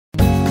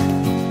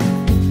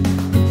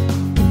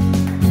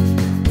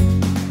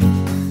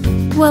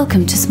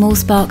Welcome to Small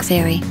Spark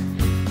Theory.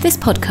 This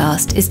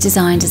podcast is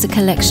designed as a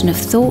collection of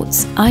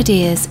thoughts,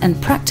 ideas, and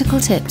practical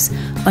tips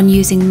on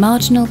using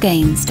marginal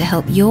gains to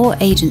help your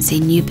agency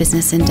new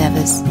business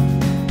endeavours.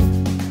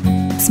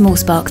 Small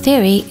Spark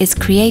Theory is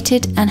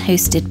created and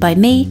hosted by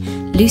me,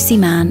 Lucy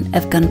Mann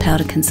of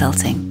Gunpowder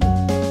Consulting.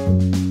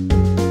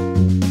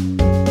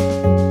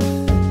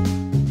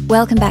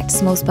 Welcome back to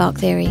Small Spark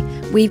Theory.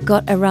 We've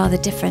got a rather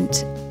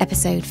different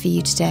episode for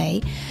you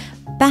today.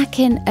 Back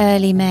in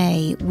early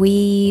May,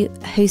 we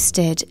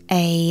hosted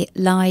a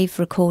live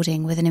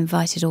recording with an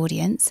invited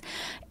audience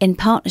in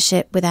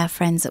partnership with our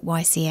friends at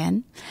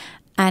YCN.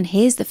 And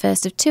here's the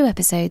first of two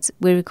episodes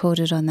we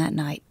recorded on that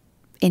night.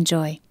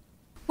 Enjoy.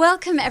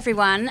 Welcome,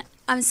 everyone.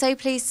 I'm so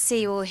pleased to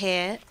see you all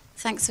here.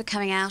 Thanks for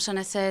coming out on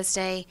a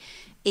Thursday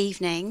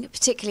evening,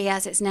 particularly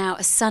as it's now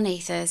a sunny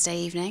Thursday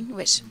evening,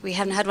 which we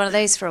haven't had one of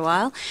those for a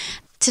while.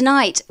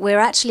 Tonight, we're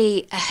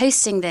actually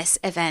hosting this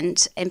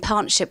event in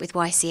partnership with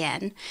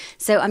YCN.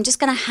 So I'm just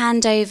going to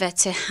hand over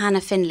to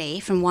Hannah Finley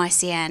from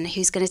YCN,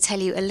 who's going to tell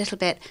you a little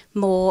bit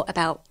more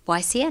about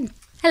YCN.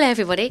 Hello,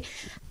 everybody.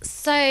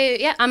 So,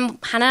 I'm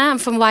Hannah. I'm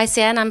from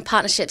YCN. I'm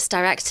Partnerships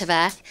Director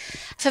there.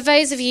 For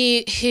those of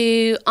you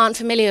who aren't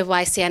familiar with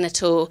YCN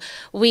at all,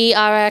 we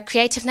are a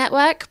creative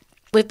network.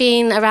 We've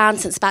been around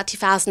since about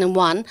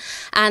 2001,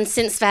 and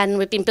since then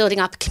we've been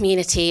building up a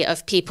community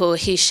of people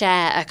who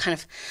share a kind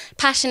of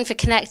passion for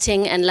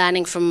connecting and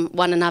learning from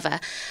one another.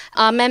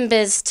 Our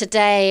members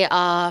today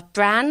are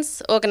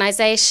brands,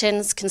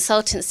 organisations,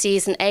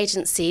 consultancies and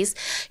agencies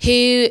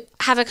who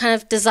have a kind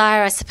of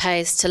desire, I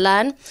suppose, to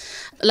learn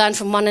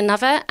from one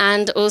another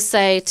and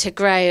also to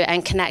grow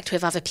and connect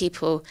with other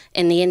people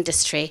in the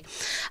industry.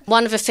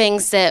 One of the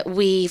things that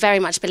we very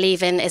much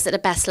believe in is that the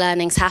best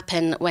learnings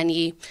happen when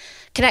you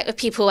connect with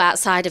people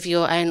outside of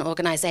your own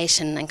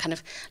organisation and kind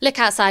of look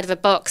outside of a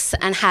box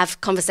and have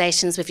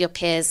conversations with your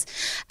peers.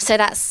 So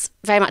that's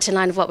very much in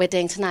line with what we're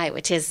doing tonight,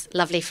 which is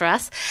lovely for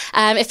us.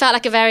 It felt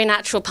like a very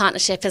natural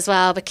partnership as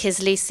well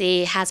because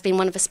Lucy has been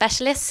one of the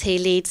specialists who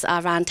leads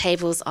our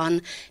roundtables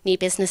on new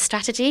business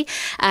strategy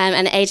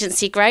and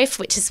agency growth,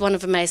 which is one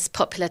of the most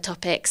popular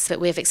topics that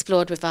we've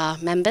explored with our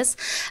members.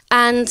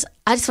 And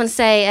I just want to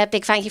say a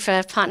big thank you for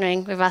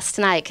partnering with us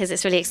tonight because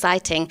it's really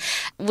exciting.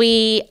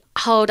 We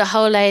hold a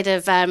whole load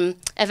of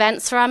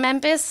events for our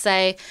members,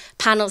 so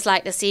panels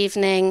like this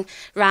evening,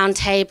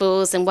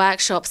 roundtables and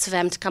workshops for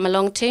them to come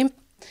along to.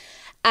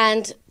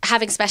 And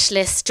having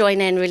specialists join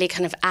in really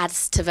kind of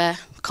adds to the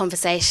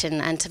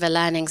conversation and to the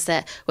learnings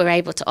that we're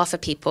able to offer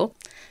people.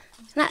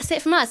 And that's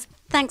it from us.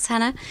 Thanks,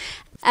 Hannah.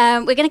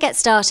 We're going to get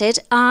started.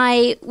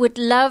 I would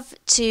love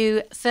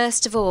to,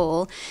 first of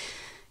all,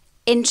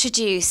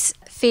 introduce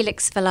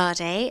Felix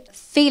Velarde.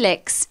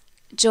 Felix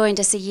joined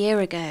us a year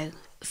ago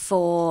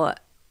for,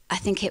 I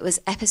think it was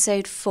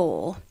episode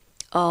 4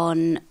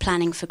 on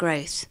planning for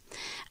growth.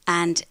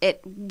 And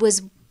it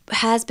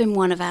has been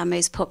one of our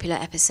most popular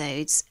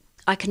episodes.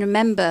 I can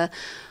remember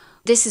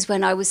this is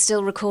when I was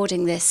still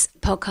recording this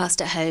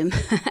podcast at home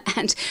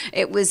and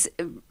it was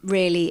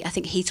really, I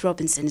think Heath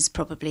Robinson is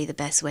probably the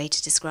best way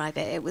to describe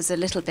it. It was a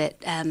little bit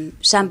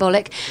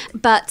shambolic,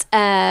 but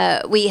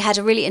we had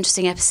a really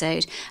interesting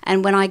episode.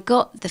 And when I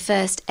got the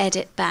first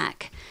edit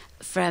back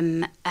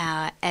from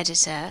our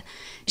editor,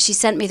 she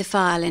sent me the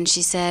file and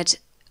she said,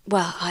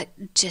 well,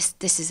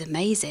 this is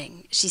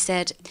amazing. She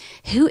said,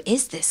 who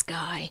is this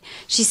guy?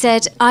 She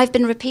said, I've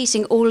been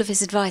repeating all of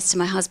his advice to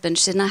my husband.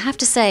 She said, and I have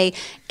to say,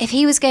 if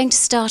he was going to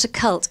start a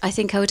cult, I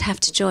think I would have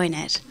to join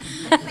it.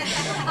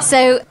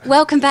 So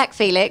welcome back,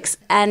 Felix.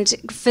 And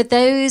for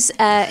those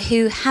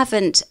who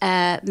haven't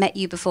met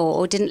you before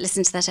or didn't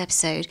listen to that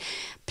episode,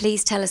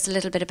 please tell us a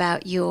little bit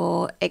about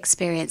your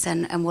experience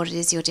and what it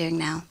is you're doing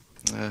now.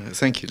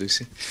 Thank you,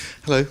 Lucy.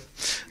 Hello.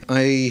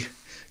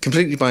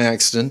 Completely by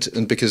accident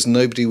and because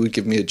nobody would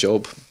give me a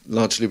job,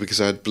 largely because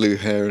I had blue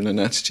hair and an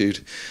attitude,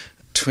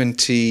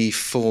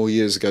 24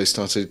 years ago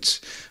started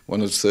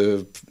one of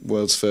the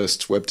world's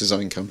first web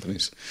design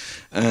companies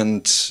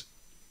and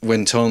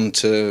went on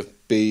to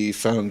be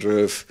founder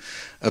of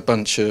a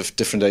bunch of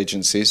different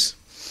agencies,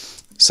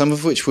 some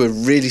of which were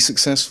really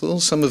successful,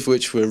 some of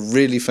which were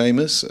really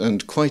famous,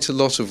 and quite a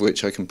lot of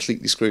which I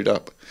completely screwed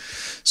up.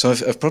 So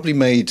I've probably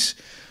made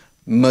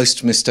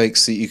most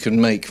mistakes that you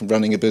can make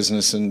running a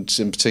business and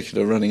in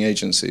particular running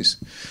agencies.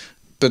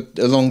 But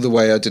along the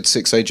way I did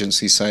 6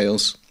 agency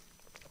sales.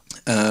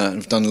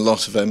 I've done a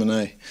lot of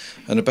M&A.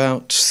 And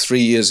about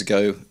 3 years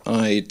ago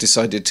I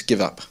decided to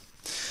give up.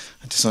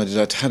 I decided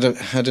I'd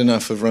had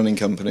enough of running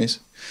companies,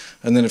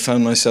 and then I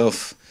found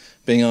myself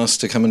being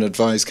asked to come and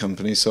advise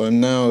companies. So I'm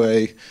now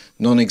a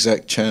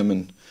non-exec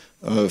chairman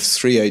of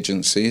 3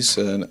 agencies,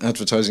 an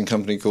advertising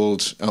company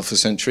called Alpha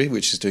Century,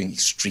 which is doing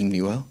extremely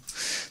well.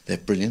 They're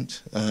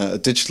brilliant. A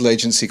digital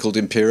agency called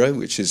Impero,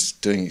 which is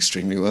doing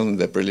extremely well, and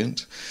they're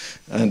brilliant.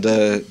 And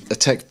a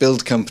tech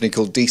build company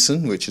called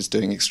Decent, which is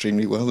doing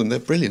extremely well, and they're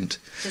brilliant.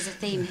 There's a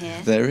theme here.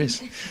 There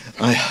is.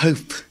 I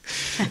hope.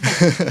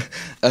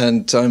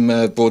 And I'm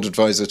a board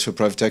advisor to a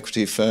private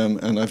equity firm,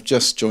 and I've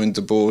just joined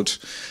the board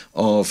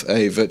of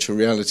a virtual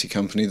reality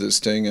company that's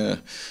doing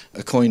a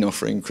coin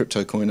offering,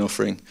 crypto coin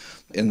offering,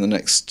 in the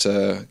next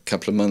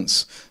couple of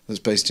months, that's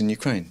based in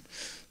Ukraine.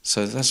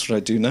 So that's what I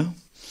do now.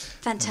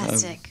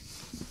 Fantastic.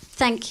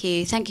 Thank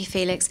you,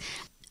 Felix.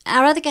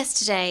 Our other guest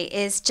today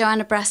is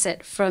Joanna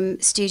Brassett from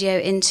Studio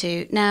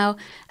Into. Now,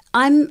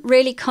 I'm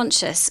really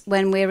conscious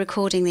when we're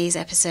recording these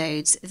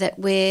episodes that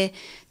we're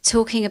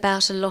talking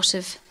about a lot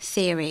of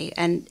theory,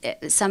 and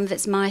some of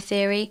it's my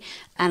theory,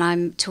 and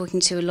I'm talking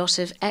to a lot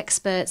of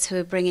experts who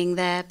are bringing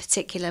their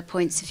particular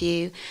points of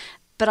view.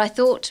 But I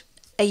thought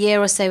a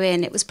year or so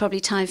in, it was probably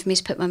time for me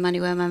to put my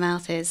money where my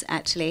mouth is,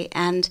 actually.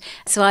 And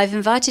so I've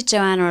invited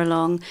Joanna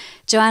along.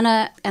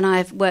 Joanna and I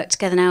have worked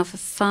together now for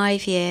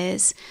 5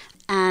 years,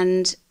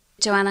 and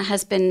Joanna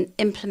has been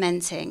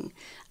implementing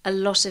a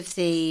lot of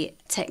the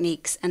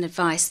techniques and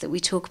advice that we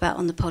talk about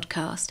on the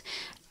podcast.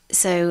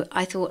 So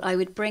I thought I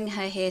would bring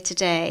her here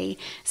today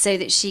so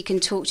that she can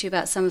talk to you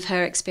about some of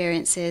her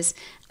experiences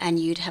and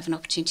you'd have an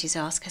opportunity to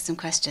ask her some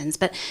questions.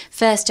 But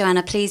first,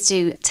 Joanna, please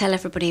do tell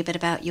everybody a bit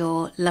about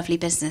your lovely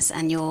business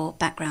and your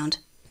background.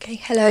 Okay,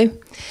 hello.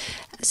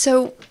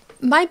 So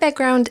my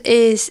background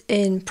is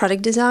in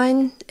product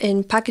design,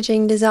 in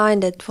packaging design.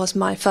 That was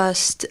my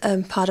first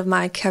part of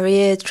my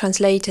career,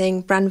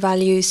 translating brand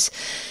values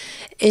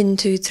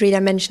into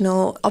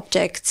three-dimensional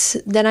objects.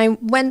 Then I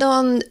went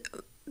on.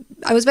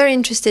 I was very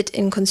interested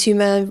in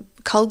consumer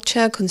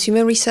culture,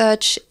 consumer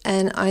research,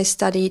 and I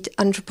studied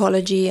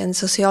anthropology and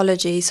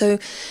sociology. So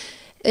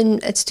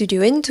at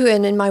Studio Into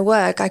and in my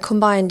work, I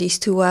combine these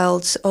two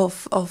worlds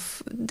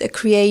of the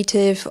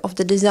creative, of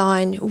the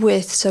design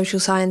with social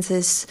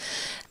sciences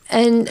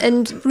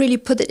and really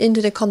put it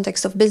into the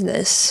context of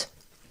business.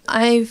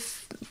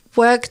 I've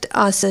worked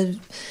as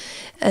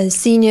a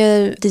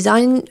senior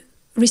design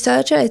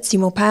researcher at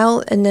Seymour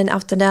Powell, and then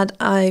after that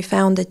I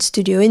founded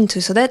Studio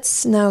Into. So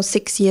that's now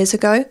 6 years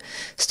ago.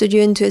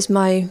 Studio Into is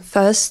my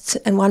first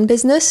and one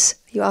business.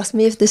 You asked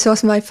me if this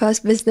was my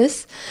first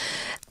business.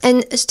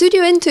 And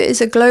Studio Into is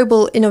a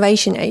global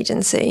innovation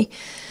agency.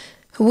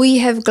 We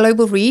have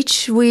global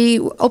reach. We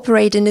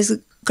operate in this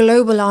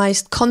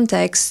globalized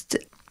context,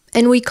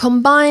 and we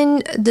combine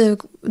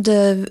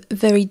the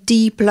very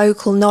deep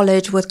local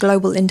knowledge with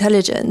global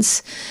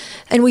intelligence.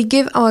 And we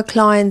give our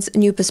clients a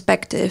new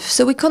perspective.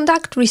 So we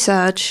conduct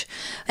research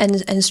and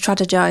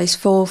strategize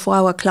for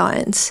our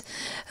clients.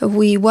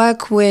 We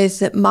work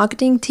with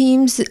marketing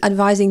teams,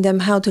 advising them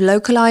how to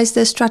localize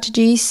their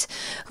strategies.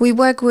 We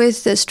work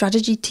with the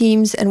strategy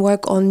teams and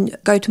work on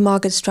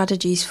go-to-market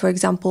strategies, for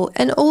example,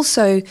 and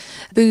also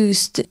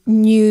boost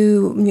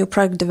new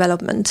product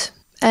development.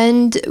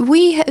 And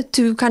we have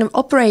to kind of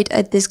operate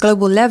at this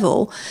global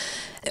level.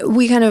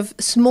 We kind of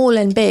small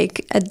and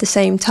big at the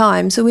same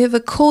time. So we have a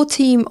core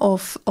team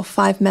of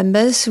 5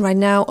 members right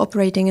now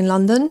operating in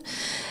London.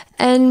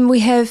 And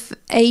we have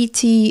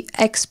 80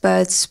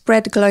 experts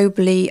spread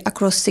globally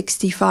across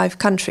 65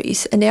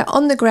 countries. And they're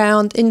on the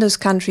ground in those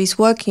countries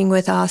working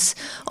with us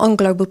on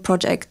global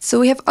projects. So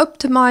we have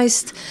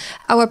optimized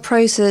our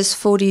process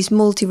for these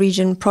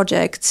multi-region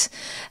projects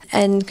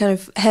and kind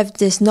of have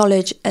this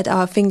knowledge at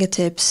our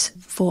fingertips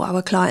for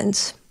our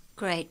clients.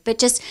 Great. But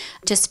just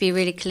to be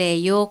really clear,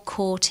 your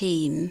core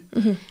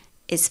team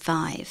is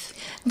 5.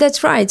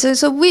 That's right.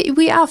 So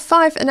we are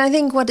 5. And I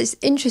think what is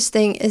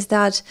interesting is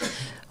that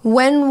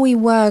when we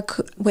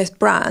work with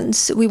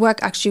brands, we work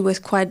actually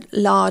with quite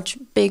large,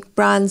 big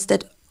brands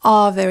that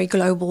are very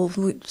global,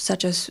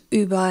 such as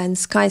Uber and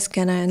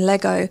Skyscanner and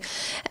Lego.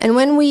 And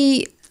when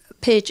we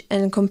pitch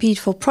and compete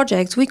for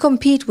projects, we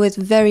compete with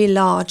very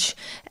large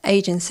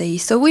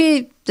agencies. So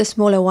we're the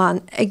smaller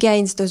one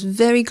against those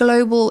very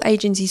global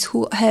agencies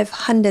who have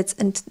hundreds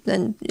and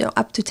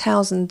up to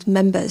 1,000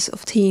 members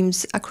of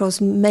teams across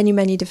many,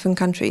 many different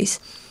countries.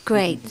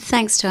 Great.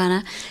 Thanks,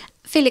 Joanna.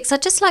 Felix,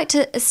 I'd just like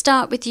to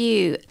start with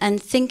you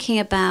and thinking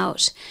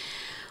about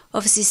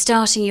obviously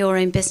starting your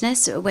own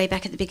business way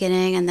back at the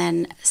beginning and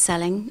then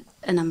selling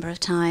a number of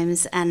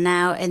times, and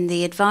now in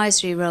the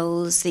advisory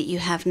roles that you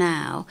have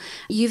now,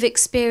 you've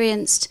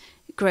experienced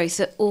growth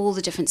at all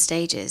the different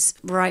stages,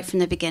 right from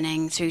the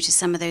beginning through to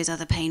some of those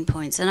other pain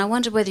points. And I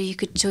wonder whether you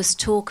could just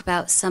talk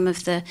about some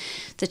of the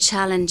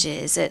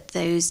challenges at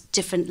those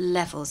different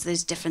levels,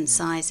 those different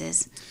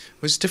sizes.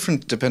 Well, it's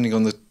different depending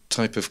on the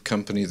type of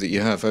company that you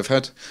have. I've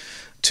had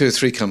 2 or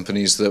 3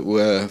 companies that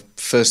were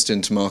first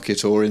into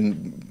market or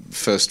in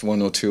first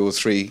 1 or 2 or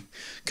 3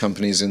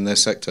 companies in their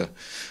sector.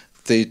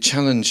 The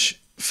challenge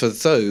for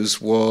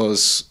those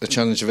was a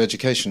challenge of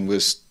education,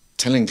 was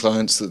telling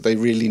clients that they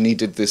really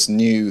needed this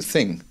new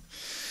thing.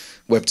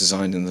 Web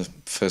design in the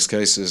first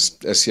case is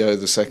SEO,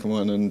 the second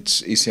one, and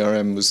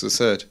ECRM was the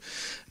third.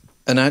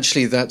 And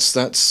actually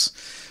that's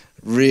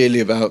really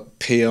about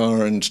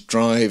PR and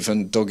drive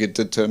and dogged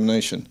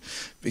determination,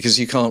 because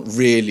you can't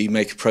really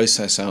make a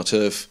process out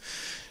of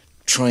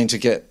trying to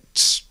get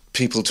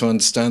people to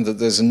understand that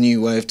there's a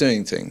new way of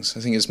doing things. I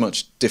think it's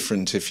much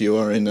different if you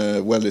are in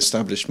a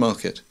well-established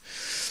market.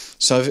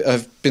 So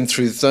I've been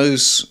through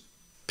those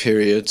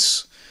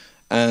periods,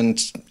 and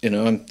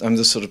I'm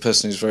the sort of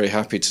person who's very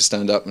happy to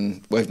stand up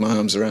and wave my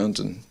arms around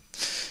and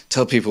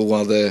tell people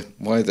why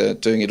they're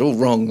doing it all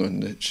wrong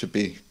and it should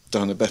be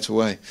done a better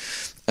way.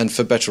 And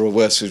for better or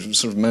worse, we've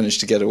sort of managed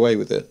to get away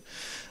with it.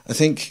 I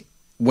think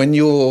when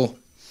you're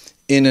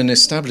in an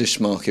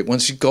established market,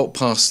 once you've got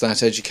past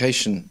that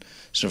education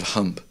sort of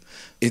hump,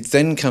 it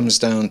then comes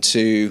down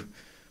to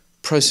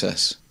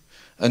process.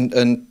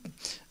 And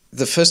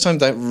the first time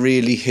that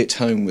really hit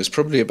home was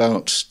probably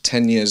about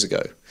 10 years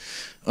ago.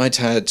 I'd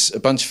had a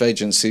bunch of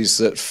agencies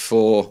that,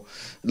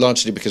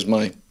 largely because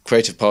my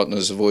creative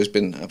partners have always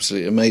been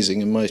absolutely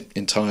amazing and my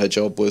entire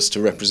job was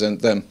to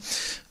represent them,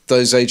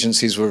 those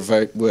agencies were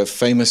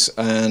famous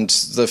and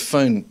the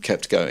phone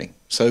kept going.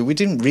 So we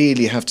didn't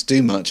really have to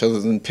do much other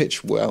than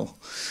pitch well.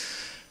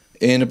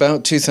 In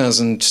about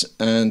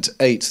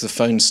 2008, the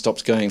phone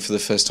stopped going for the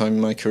first time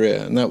in my career,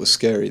 and that was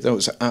scary. That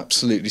was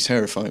absolutely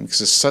terrifying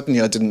because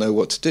suddenly I didn't know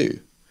what to do.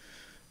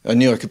 I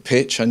knew I could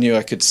pitch, I knew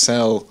I could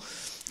sell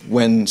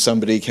when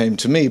somebody came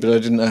to me, but I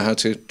didn't know how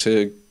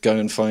to go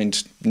and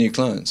find new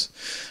clients.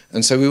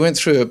 And so we went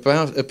through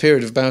about a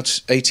period of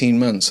about 18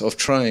 months of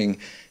trying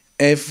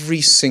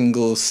every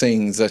single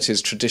thing that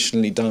is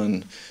traditionally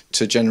done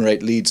to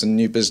generate leads and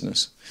new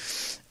business.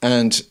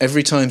 And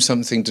every time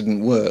something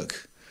didn't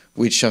work,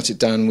 we'd shut it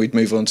down, we'd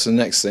move on to the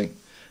next thing.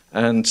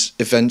 And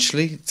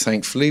eventually,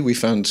 thankfully, we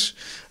found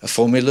a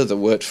formula that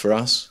worked for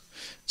us.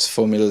 It's a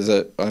formula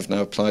that I've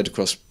now applied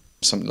across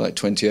something like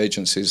 20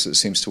 agencies that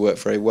seems to work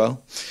very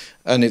well.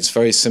 And it's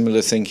very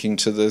similar thinking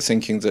to the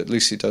thinking that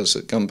Lucy does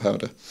at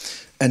Gunpowder.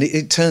 And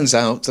it turns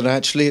out that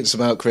actually it's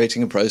about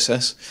creating a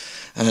process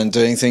and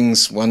doing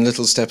things one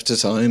little step at a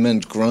time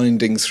and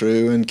grinding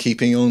through and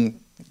keeping on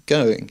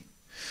going.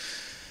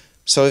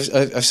 So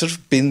I've sort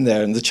of been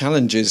there, and the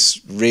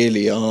challenges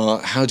really are,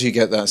 how do you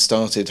get that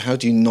started? How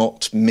do you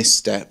not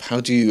misstep?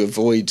 How do you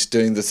avoid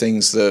doing the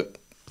things that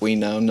we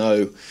now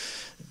know,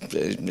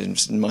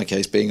 in my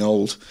case being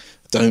old,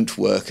 don't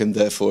work and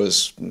therefore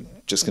is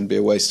just going to be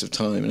a waste of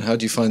time? And how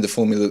do you find the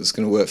formula that's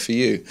going to work for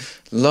you?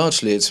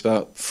 Largely it's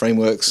about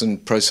frameworks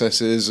and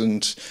processes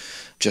and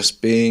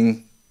just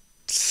being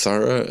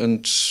thorough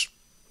and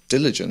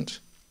diligent.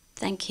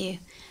 Thank you.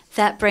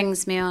 That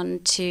brings me on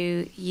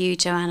to you,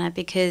 Joanna,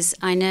 because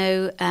I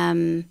know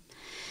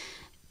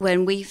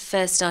when we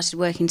first started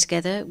working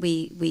together,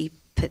 we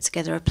put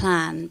together a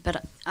plan,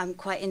 but I'm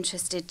quite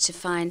interested to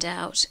find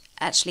out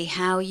actually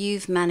how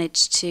you've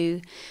managed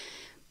to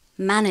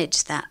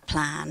manage that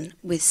plan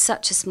with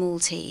such a small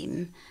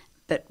team,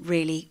 but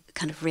really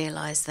kind of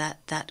realise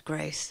that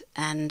growth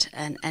and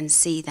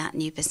see that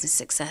new business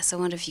success. I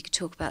wonder if you could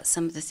talk about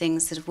some of the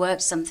things that have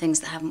worked, some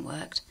things that haven't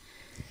worked.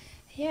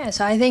 Yeah,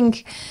 so I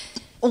think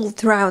all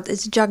throughout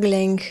it's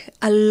juggling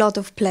a lot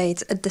of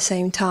plates at the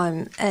same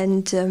time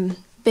and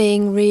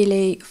being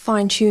really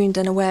fine-tuned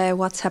and aware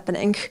what's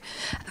happening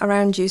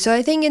around you. So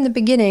I think in the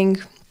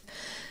beginning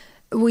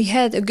we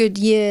had a good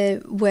year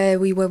where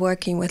we were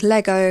working with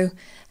Lego,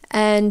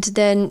 and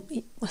then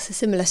it was a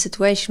similar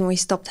situation. We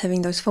stopped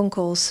having those phone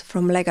calls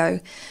from Lego,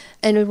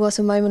 and it was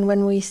a moment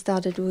when we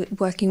started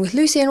working with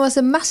Lucy, and it was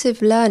a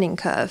massive learning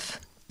curve,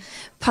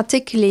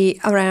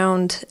 particularly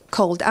around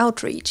cold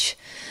outreach.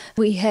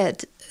 We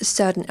had a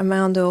certain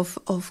amount of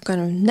kind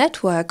of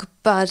network,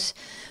 but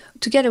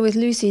together with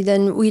Lucy,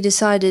 then we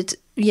decided,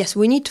 yes,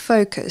 we need to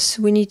focus.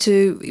 We need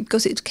to,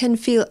 because it can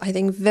feel, I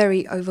think,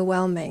 very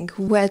overwhelming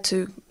where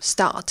to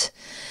start.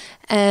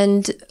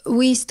 And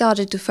we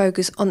started to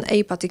focus on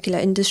a particular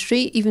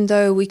industry, even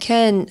though we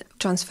can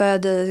transfer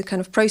the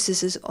kind of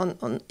processes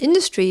on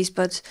industries,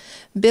 but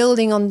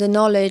building on the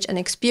knowledge and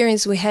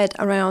experience we had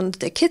around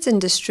the kids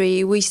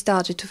industry, we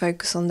started to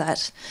focus on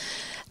that.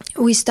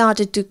 We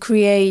started to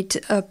create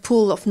a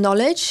pool of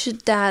knowledge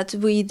that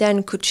we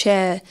then could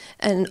share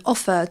and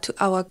offer to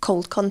our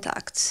cold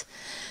contacts.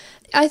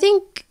 I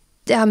think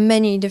there are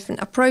many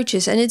different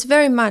approaches, and it's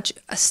very much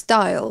a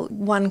style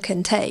one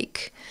can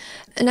take.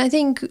 And I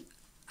think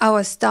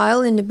our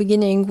style in the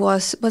beginning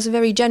was a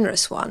very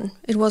generous one.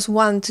 It was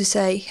one to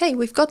say, hey,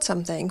 we've got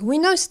something, we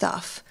know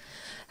stuff,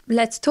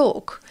 let's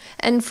talk.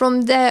 And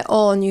from there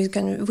on,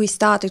 we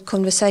started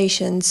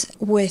conversations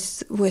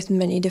with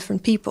many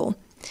different people.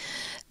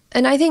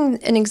 And I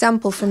think an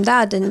example from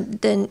that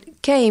then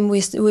came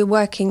with, we're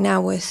working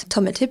now with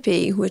Tomet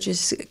Hippie, which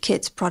is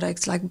kids'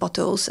 products like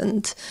bottles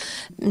and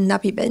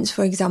nappy bins,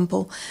 for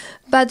example.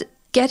 But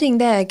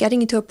getting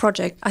into a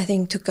project, I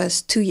think, took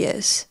us 2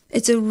 years.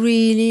 It's a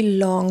really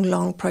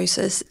long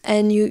process,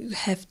 and you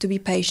have to be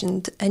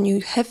patient, and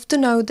you have to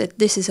know that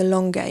this is a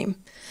long game.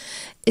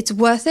 It's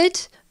worth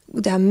it.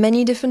 There are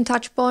many different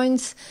touch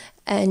points,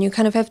 and you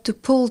kind of have to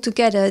pull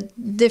together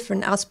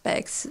different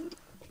aspects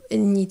it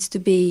needs to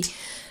be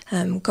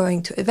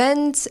going to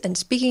events and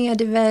speaking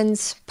at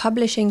events,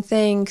 publishing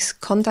things,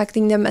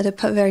 contacting them at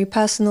a very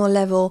personal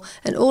level.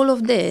 And all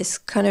of this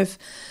kind of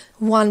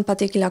one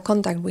particular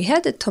contact we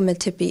had at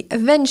Tometipi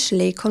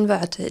eventually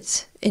converted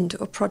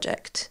into a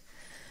project.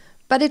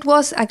 But it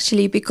was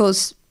actually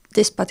because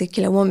this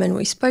particular woman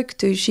we spoke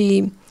to,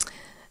 she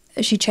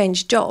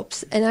changed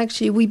jobs, and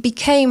actually we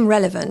became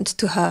relevant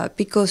to her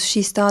because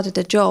she started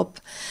a job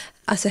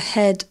as a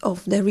head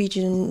of the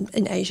region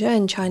in Asia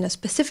and China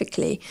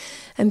specifically.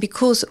 And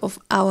because of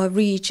our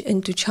reach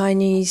into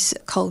Chinese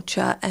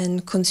culture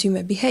and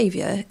consumer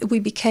behavior, we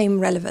became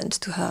relevant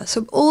to her.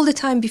 So all the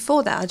time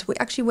before that, we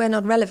actually were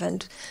not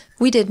relevant.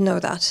 We didn't know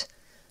that,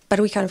 but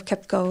we kind of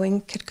kept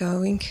going,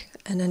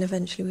 and then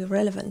eventually we were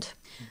relevant.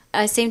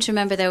 I seem to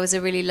remember there was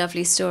a really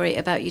lovely story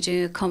about you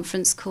doing a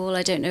conference call.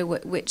 I don't know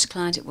which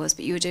client it was,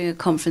 but you were doing a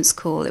conference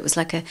call. It was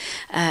like a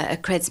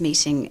Creds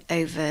meeting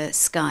over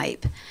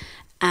Skype,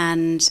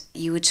 and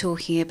you were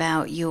talking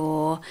about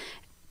your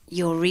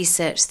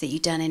research that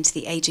you'd done into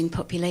the ageing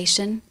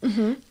population,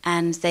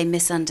 and they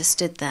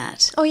misunderstood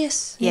that. Oh,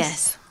 yes.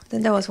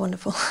 That was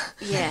wonderful.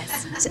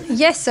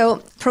 Yes.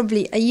 So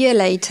probably a year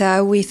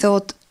later, we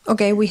thought,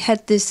 okay, we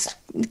had this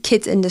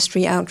kids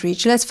industry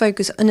outreach. Let's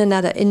focus on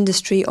another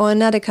industry or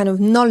another kind of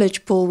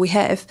knowledge pool we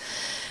have.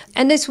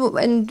 And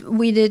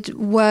we did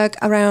work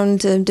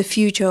around the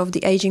future of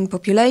the aging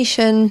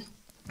population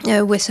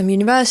with some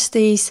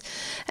universities,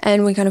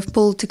 and we kind of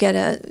pulled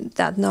together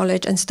that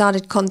knowledge and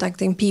started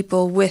contacting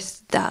people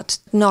with that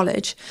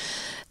knowledge.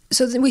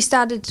 So then we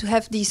started to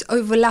have these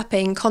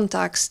overlapping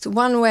contacts.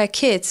 One were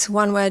kids,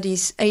 one were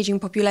these aging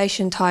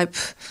population type,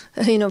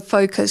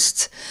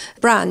 focused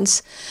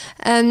brands.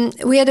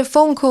 We had a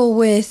phone call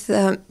with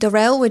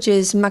Dorel, which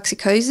is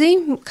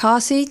Maxi-Cosi,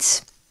 car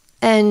seats.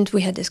 And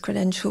we had this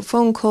credential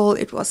phone call.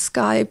 It was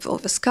Skype,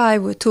 over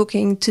Skype. We're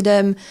talking to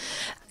them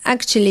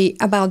actually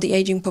about the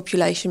aging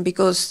population,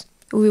 because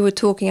we were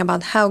talking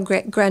about how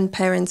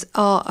grandparents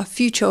are a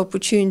future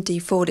opportunity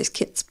for these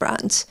kids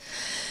brands.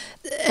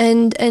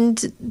 And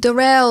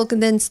Dorel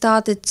then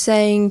started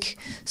saying,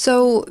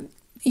 so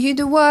you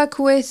do work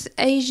with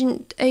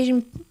Asian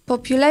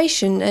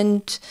population,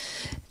 and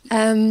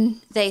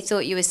they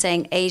thought you were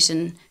saying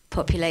Asian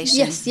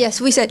population.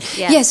 Yes, we said,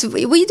 yes,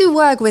 we do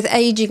work with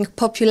aging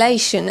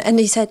population. And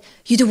he said,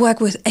 you do work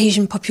with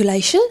Asian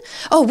population?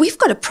 Oh, we've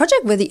got a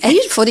project with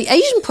for the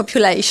Asian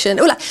population.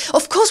 Oh, like,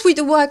 of course we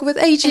do work with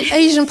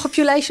Asian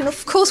population.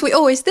 Of course, we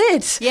always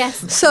did.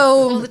 Yes, so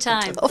all the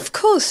time. Of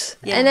course.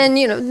 Yeah. And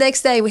then,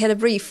 next day we had a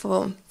brief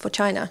for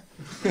China.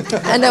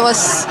 and that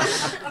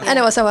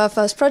was our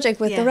first project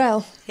with the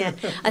rail. Yeah,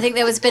 I think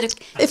there was a bit of...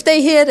 If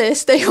they hear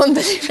this, they won't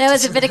believe it. There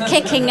was a bit of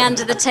kicking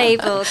under the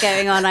table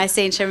going on, I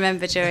seem to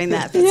remember, during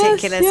that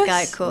particular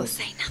Skype call.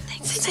 Say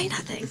nothing, say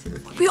nothing.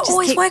 We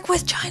always work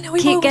with China.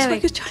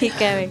 Keep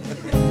going.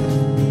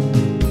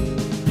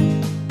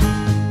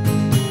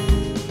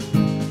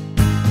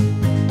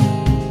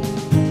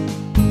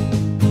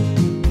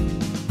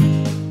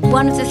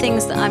 One of the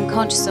things that I'm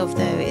conscious of,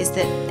 though, is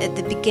that at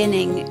the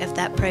beginning of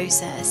that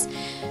process,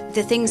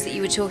 the things that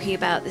you were talking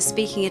about, the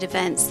speaking at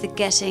events, the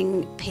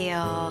getting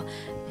PR,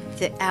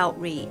 the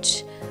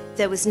outreach,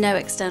 there was no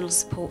external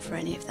support for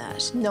any of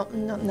that?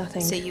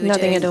 Nothing. So you were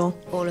nothing doing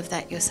at all of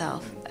that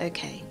yourself?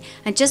 Okay.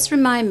 And just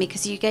remind me,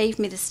 because you gave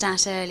me the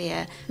stat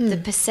earlier, the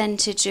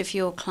percentage of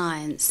your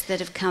clients that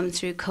have come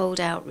through cold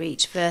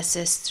outreach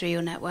versus through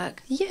your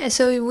network? Yeah,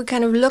 so we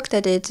kind of looked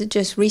at it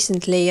just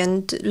recently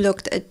and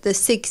looked at the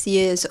 6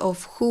 years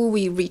of who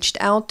we reached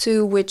out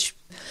to, which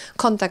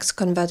contacts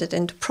converted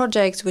into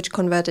projects, which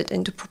converted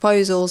into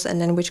proposals,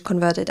 and then which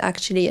converted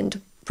actually into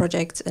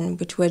projects, and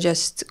which were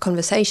just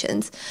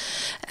conversations.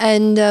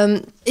 And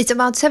it's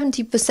about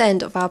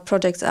 70% of our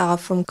projects are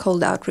from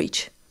cold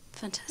outreach.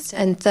 Fantastic.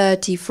 And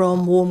 30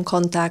 from warm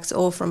contacts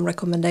or from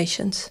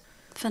recommendations.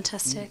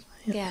 Fantastic.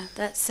 Yeah,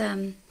 that's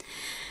a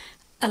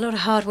lot of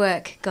hard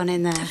work gone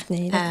in there.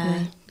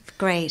 Definitely.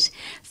 Great.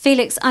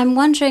 Felix, I'm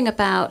wondering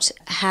about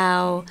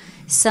how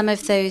some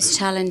of those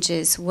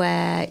challenges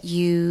where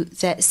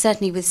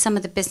certainly with some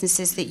of the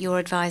businesses that you're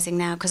advising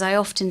now, because I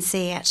often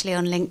see actually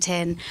on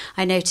LinkedIn,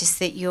 I notice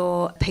that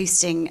you're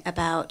posting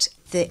about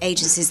the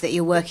agencies that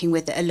you're working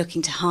with that are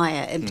looking to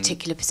hire in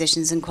particular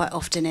positions, and quite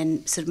often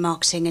in sort of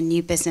marketing and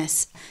new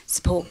business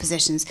support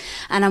positions.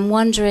 And I'm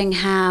wondering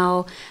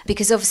how,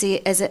 because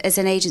obviously as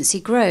an agency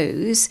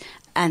grows,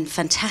 and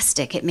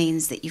fantastic, it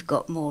means that you've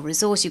got more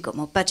resource, you've got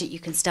more budget, you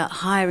can start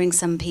hiring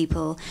some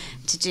people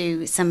to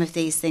do some of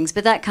these things.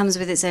 But that comes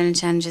with its own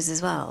challenges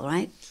as well,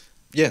 right?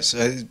 Yes,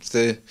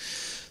 the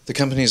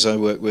companies I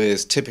work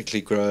with typically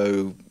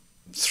grow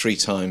 3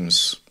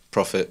 times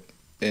profit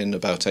in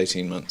about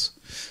 18 months.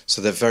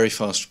 So they're very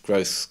fast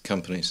growth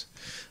companies,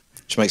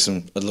 which makes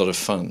them a lot of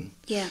fun.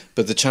 Yeah.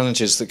 But the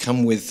challenges that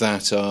come with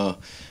that are,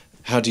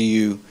 how do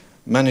you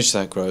manage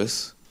that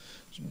growth?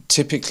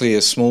 Typically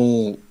a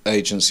small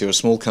agency or a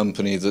small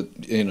company that,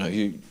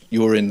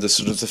 you're in the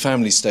sort of the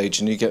family stage,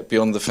 and you get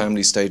beyond the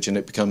family stage and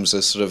it becomes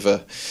a sort of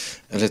a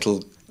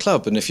little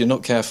club, and if you're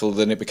not careful,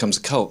 then it becomes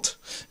a cult,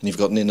 and you've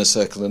got an inner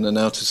circle and an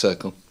outer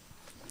circle.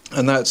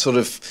 And that sort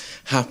of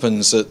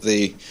happens at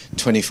the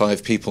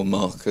 25 people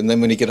mark. And then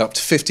when you get up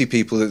to 50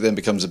 people, it then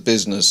becomes a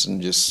business and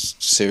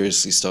just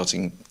seriously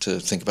starting to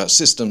think about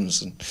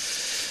systems and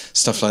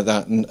stuff like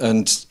that.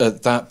 And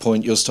at that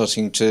point, you're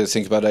starting to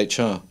think about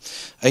HR.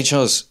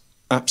 HR's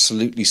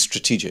absolutely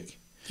strategic.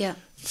 Yeah.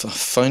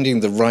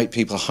 Finding the right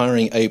people,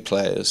 hiring A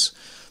players,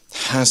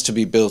 has to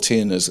be built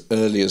in as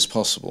early as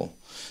possible.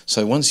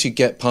 So once you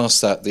get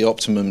past that, the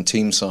optimum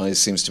team size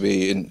seems to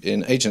be,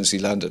 in agency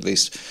land at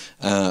least,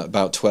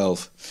 about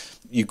 12.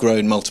 You grow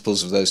in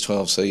multiples of those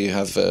 12, so you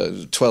have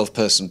a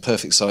 12-person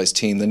perfect-sized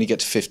team, then you get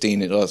to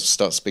 15, it all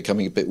starts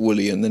becoming a bit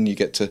woolly, and then you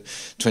get to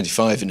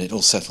 25 and it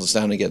all settles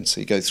down again, so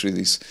you go through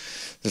these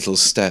little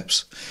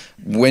steps.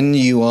 When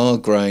you are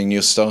growing,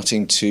 you're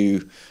starting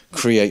to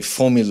create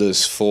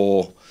formulas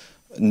for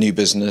new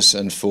business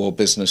and for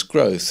business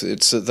growth.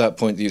 It's at that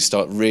point that you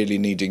start really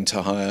needing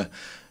to hire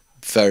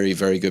very,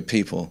 very good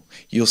people.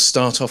 You'll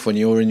start off when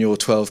you're in your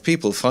 12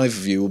 people, 5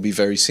 of you will be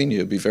very senior,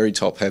 you'll be very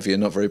top heavy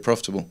and not very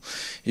profitable.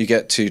 You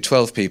get to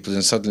 12 people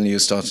and suddenly you're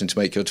starting to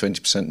make your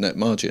 20% net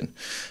margin.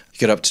 You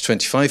get up to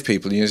 25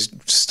 people and you're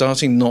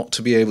starting not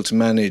to be able to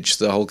manage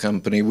the whole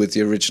company with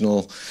the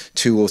original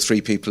 2 or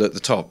 3 people at the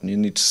top, and you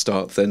need to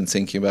start then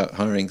thinking about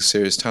hiring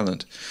serious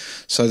talent.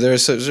 So there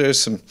are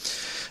some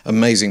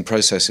amazing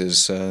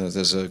processes.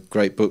 There's a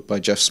great book by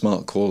Jeff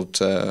Smart called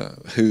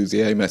Who,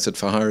 the A Method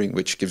for Hiring,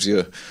 which gives you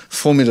a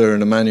formula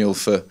and a manual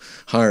for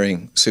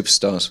hiring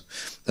superstars.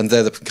 And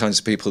they're the kinds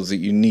of people that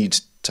you need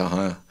to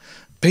hire.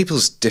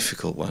 People's a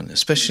difficult one,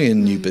 especially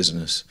in new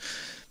business,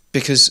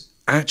 because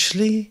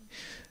actually,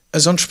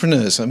 as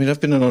entrepreneurs, I mean, I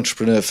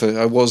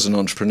was an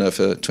entrepreneur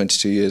for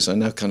 22 years. I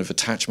now kind of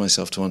attach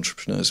myself to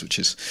entrepreneurs, which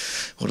is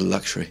what a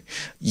luxury.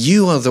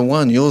 You are the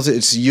one,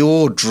 it's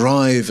your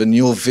drive and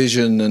your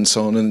vision and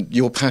so on, and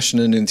your passion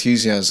and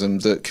enthusiasm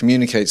that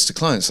communicates to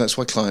clients. That's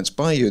why clients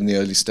buy you in the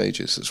early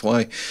stages. That's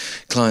why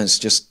clients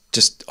just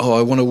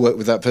I want to work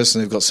with that person,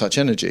 they've got such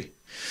energy.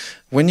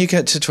 When you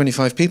get to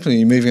 25 people and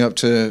you're moving up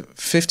to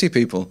 50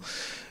 people,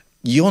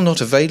 you're not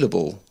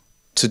available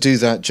to do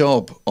that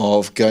job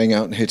of going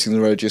out and hitting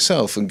the road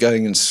yourself and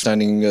going and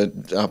standing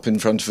up in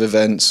front of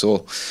events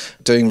or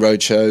doing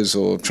road shows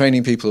or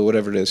training people or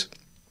whatever it is.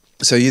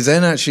 So you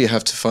then actually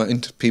have to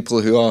find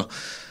people who are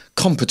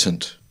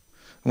competent.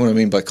 And what I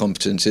mean by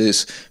competent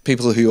is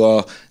people who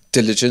are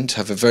diligent,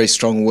 have a very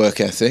strong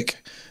work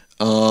ethic,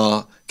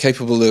 are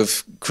capable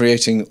of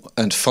creating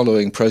and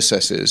following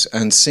processes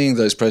and seeing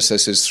those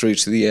processes through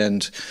to the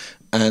end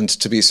and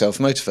to be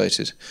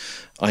self-motivated.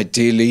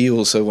 Ideally, you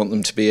also want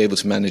them to be able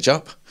to manage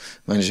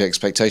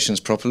expectations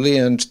properly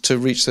and to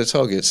reach their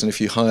targets. And if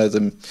you hire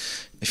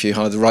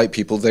the right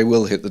people, they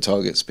will hit the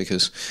targets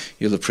because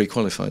you'll have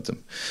pre-qualified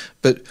them.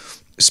 But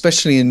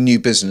especially in new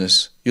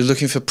business, you're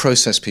looking for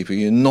process people.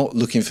 You're not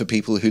looking for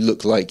people who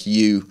look like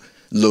you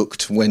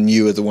looked when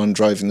you were the one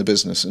driving the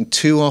business. And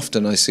too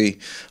often I see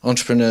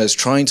entrepreneurs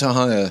trying to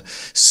hire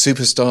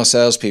superstar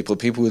salespeople,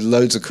 people with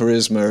loads of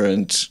charisma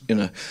and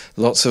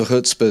lots of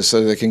chutzpah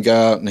so they can go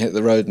out and hit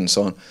the road and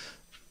so on.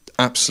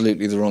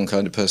 Absolutely the wrong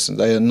kind of person.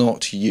 They are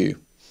not you.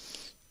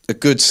 A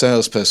good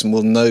salesperson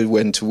will know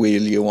when to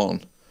wheel you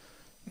on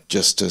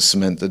just to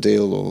cement the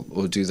deal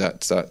or do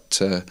that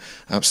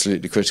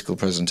absolutely critical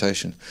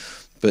presentation.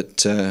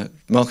 But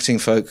marketing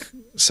folk,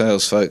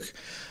 sales folk,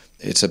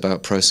 it's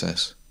about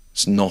process.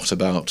 It's not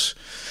about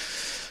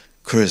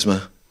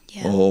charisma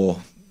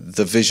or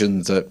the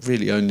vision that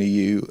really only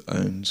you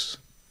owns.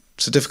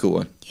 It's a difficult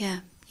one. Yeah,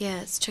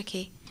 it's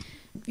tricky.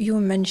 You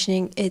were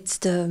mentioning it's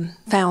the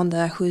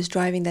founder who's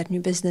driving that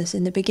new business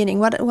in the beginning.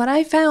 What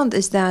I found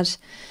is that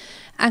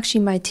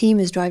actually my team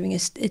is driving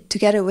it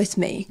together with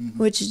me,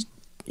 which,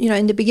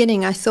 in the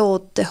beginning I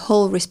thought the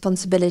whole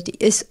responsibility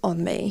is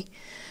on me,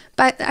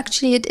 but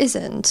actually it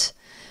isn't.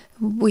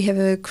 We have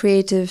a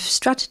creative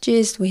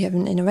strategist, we have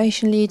an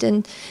innovation lead,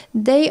 and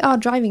they are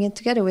driving it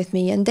together with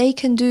me, and they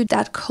can do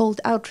that cold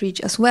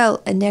outreach as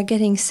well, and they're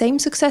getting same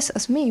success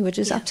as me, which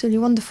is absolutely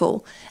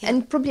wonderful. Yeah.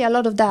 And probably a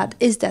lot of that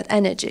is that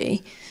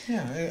energy.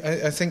 Yeah,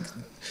 I think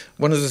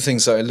one of the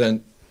things that I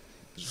learned,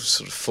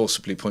 sort of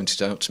forcibly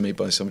pointed out to me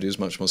by somebody who's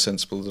much more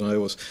sensible than I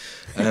was,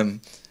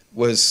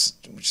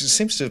 which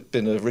seems to have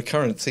been a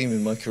recurrent theme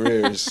in my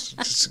career, is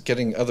just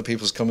getting other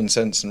people's common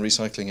sense and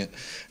recycling it.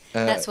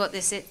 That's what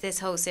this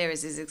whole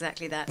series is,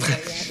 exactly that.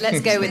 So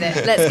let's go with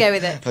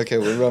it. Okay,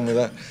 we'll run with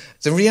that.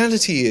 The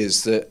reality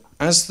is that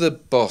as the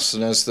boss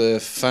and as the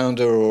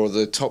founder or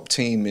the top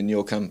team in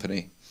your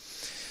company,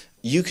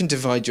 you can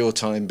divide your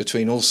time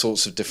between all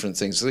sorts of different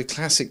things. The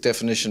classic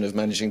definition of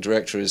managing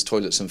director is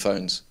toilets and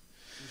phones.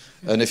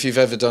 And if you've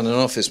ever done an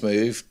office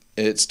move,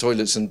 it's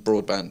toilets and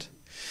broadband.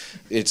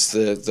 It's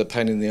the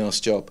pain in the arse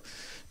job.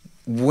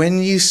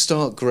 When you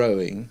start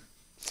growing,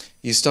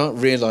 you start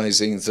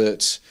realizing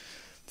that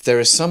there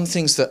are some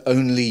things that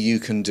only you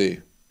can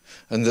do,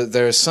 and that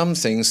there are some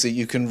things that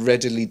you can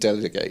readily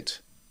delegate.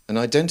 And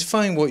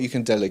identifying what you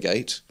can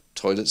delegate,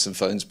 toilets and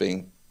phones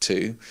being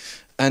 2,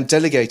 and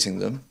delegating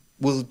them,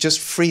 will just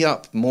free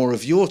up more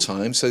of your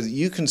time so that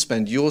you can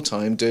spend your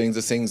time doing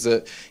the things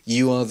that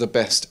you are the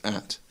best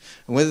at.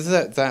 And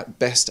whether that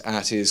best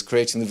at is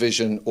creating the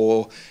vision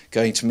or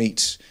going to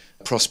meet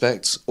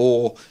prospects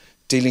or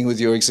dealing with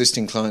your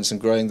existing clients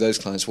and growing those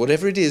clients,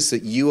 whatever it is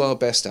that you are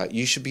best at,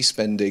 you should be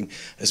spending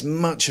as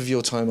much of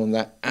your time on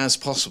that as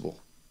possible.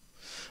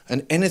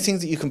 And anything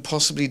that you can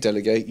possibly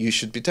delegate, you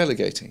should be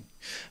delegating.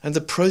 And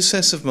the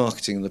process of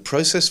marketing, the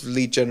process of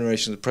lead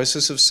generation, the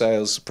process of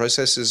sales, the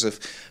processes of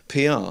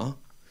PR,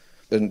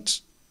 and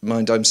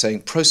mind I'm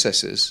saying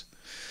processes,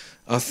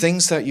 are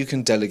things that you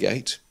can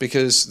delegate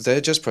because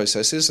they're just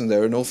processes, and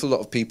there are an awful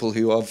lot of people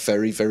who are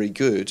very, very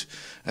good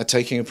at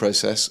taking a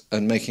process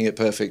and making it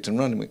perfect and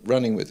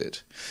running with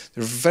it.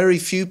 There are very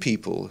few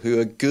people who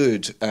are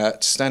good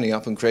at standing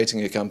up and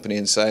creating a company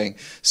and saying,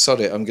 sod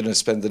it, I'm going to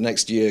spend the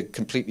next year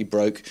completely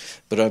broke,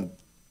 but I'm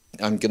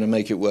going to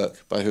make it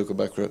work by hook or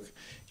by crook.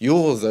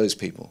 You're those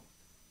people.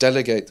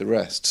 Delegate the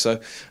rest.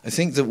 So I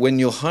think that when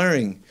you're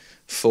hiring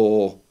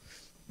for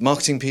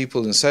marketing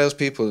people and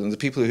salespeople and the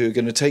people who are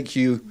going to take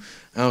you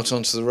out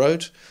onto the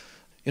road,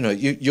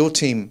 your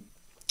team,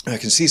 I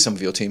can see some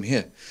of your team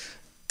here,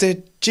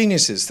 they're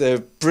geniuses, they're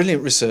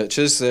brilliant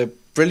researchers, they're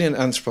brilliant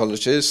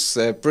anthropologists,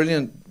 they're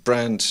brilliant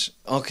brand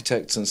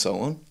architects and so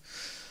on.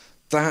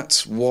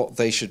 That's what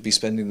they should be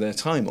spending their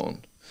time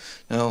on.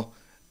 Now,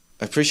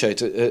 I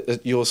appreciate it,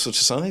 at your sort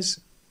of size,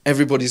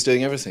 everybody's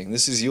doing everything.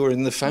 You're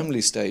in the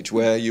family stage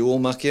where you all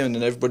muck in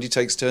and everybody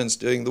takes turns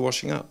doing the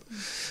washing up.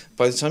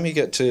 By the time you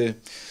get to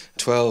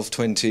 12,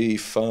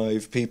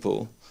 25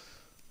 people,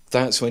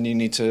 that's when you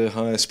need to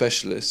hire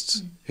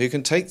specialists who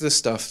can take the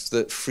stuff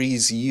that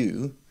frees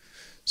you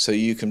so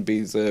you can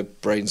be the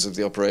brains of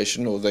the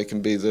operation, or they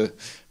can be the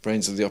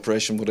brains of the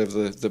operation,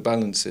 whatever the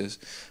balance is,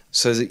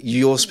 so that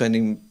you're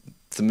spending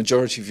the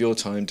majority of your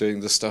time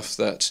doing the stuff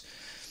that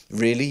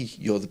really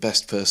you're the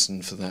best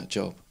person for that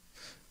job.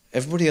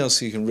 Everybody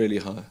else you can really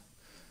hire.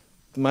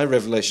 My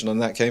revelation on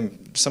that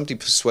came, somebody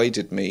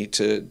persuaded me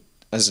to,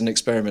 as an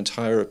experiment,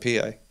 hire a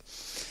PA.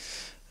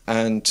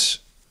 And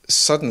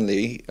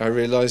suddenly I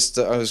realised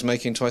that I was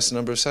making twice the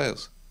number of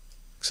sales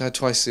because I had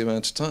twice the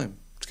amount of time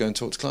to go and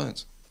talk to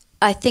clients.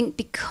 I think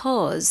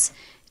because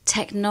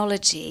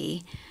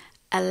technology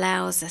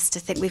allows us to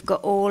think, we've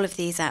got all of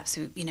these apps,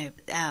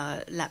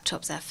 our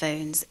laptops, our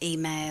phones,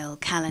 email,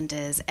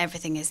 calendars,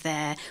 everything is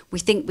there. We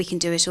think we can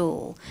do it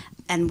all,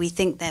 and we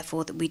think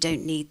therefore that we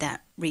don't need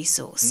that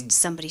resource,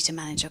 somebody to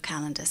manage your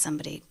calendar,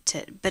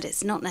 but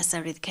it's not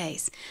necessarily the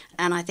case.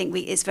 And I think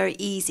it's very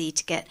easy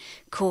to get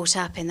caught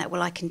up in that,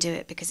 well, I can do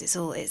it because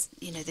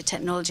the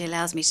technology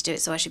allows me to do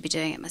it, so I should be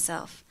doing it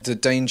myself. The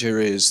danger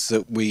is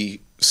that we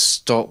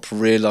stop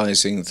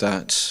realising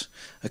that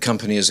a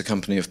company is a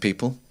company of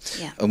people,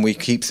 and we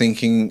keep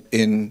thinking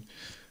in,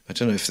 I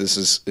don't know if this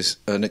is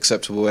an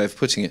acceptable way of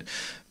putting it,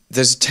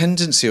 there's a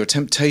tendency or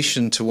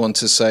temptation to want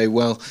to say,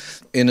 well,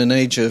 in an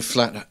age of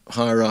flat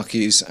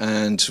hierarchies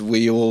and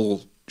we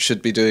all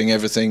should be doing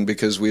everything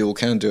because we all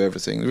can do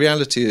everything. The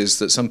reality is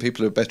that some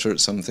people are better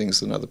at some things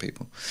than other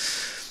people.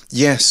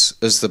 Yes,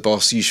 as the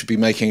boss, you should be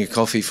making a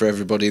coffee for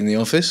everybody in the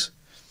office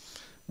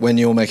when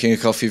you're making a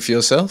coffee for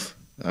yourself.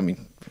 I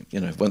mean,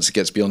 once it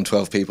gets beyond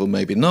 12 people,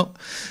 maybe not.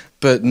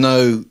 But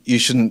no, you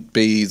shouldn't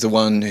be the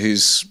one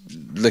who's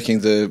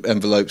licking the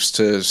envelopes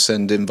to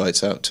send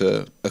invites out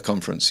to a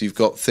conference. You've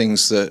got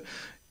things that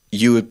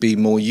you would be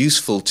more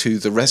useful to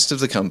the rest of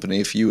the company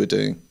if you were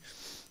doing,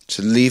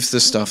 to leave the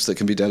stuff that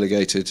can be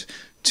delegated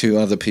to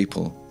other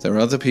people. There are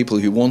other people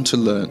who want to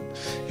learn,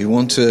 who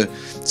want to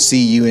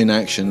see you in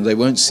action. They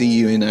won't see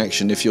you in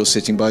action if you're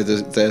sitting by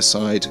their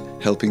side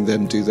helping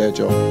them do their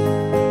job.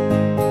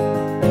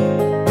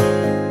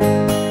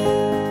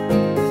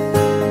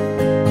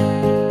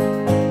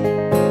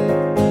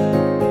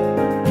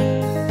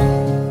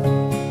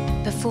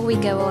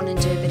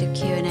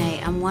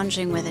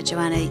 Wondering whether,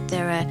 Joanna,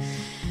 there are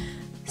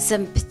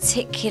some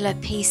particular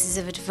pieces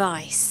of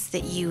advice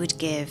that you would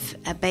give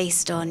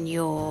based on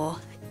your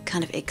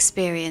kind of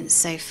experience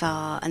so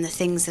far and the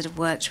things that have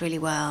worked really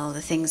well,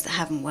 the things that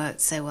haven't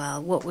worked so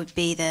well. What would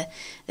be the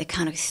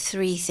kind of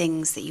 3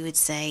 things that you would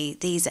say,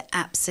 these are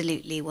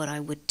absolutely what I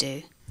would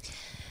do?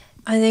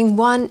 I think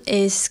one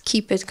is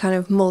keep it kind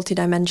of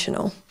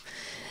multidimensional.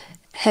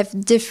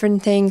 Have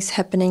different things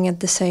happening at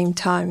the same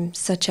time,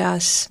 such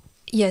as,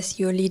 yes,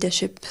 your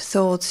leadership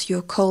thoughts,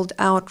 your cold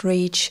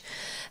outreach.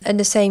 At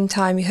the same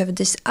time, you have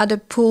this other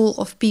pool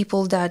of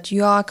people that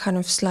you are kind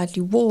of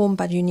slightly warm,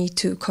 but you need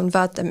to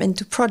convert them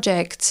into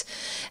projects.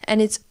 And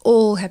it's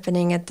all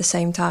happening at the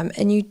same time.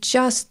 And you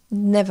just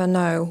never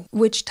know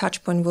which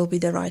touch point will be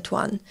the right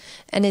one.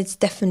 And it's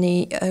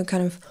definitely a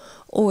kind of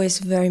always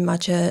very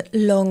much a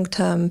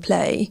long-term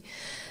play.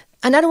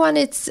 Another one,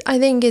 I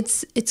think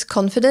it's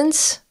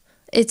confidence.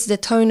 It's the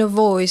tone of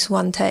voice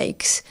one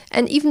takes.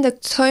 And even the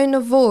tone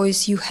of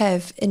voice you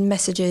have in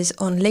messages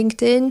on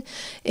LinkedIn,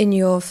 in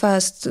your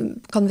first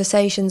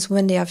conversations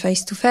when they are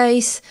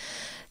face-to-face,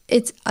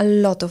 it's a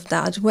lot of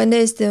that. When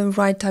there's the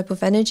right type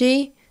of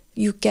energy,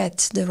 you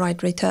get the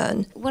right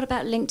return. What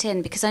about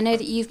LinkedIn? Because I know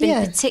that you've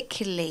been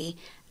particularly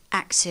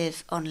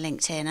active on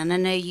LinkedIn, and I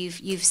know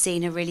you've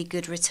seen a really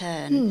good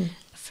return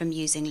from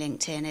using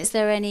LinkedIn. Is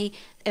there any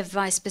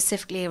advice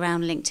specifically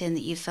around LinkedIn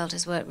that you felt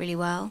has worked really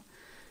well?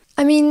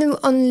 I mean,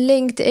 on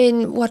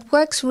LinkedIn, what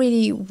works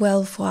really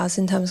well for us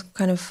in terms of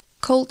kind of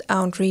cold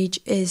outreach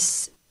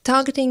is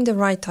targeting the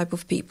right type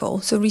of people.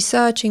 So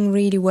researching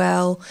really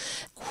well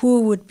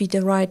who would be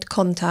the right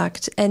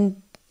contact,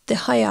 and the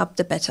higher up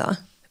the better.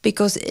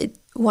 Because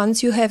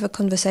once you have a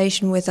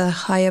conversation with a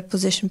higher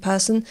position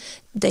person,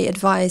 they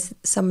advise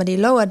somebody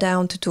lower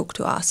down to talk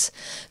to us.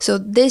 So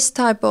this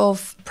type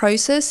of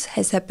process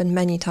has happened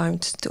many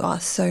times to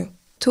us. So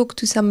talk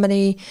to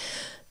somebody,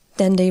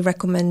 then they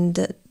recommend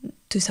it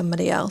to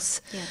somebody else.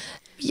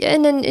 Yeah,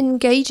 and then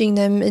engaging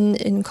them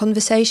in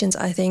conversations,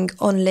 I think,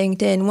 on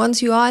LinkedIn.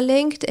 Once you are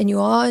linked and you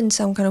are in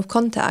some kind of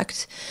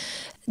contact,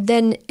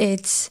 then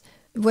it's,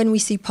 when we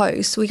see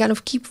posts, we kind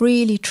of keep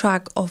really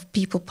track of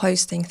people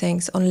posting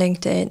things on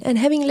LinkedIn and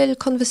having little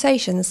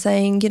conversations,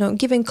 saying,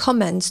 giving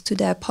comments to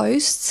their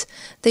posts.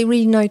 They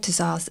really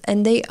notice us,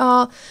 and they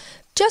are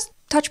just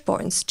touch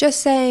points, just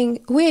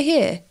saying we're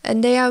here,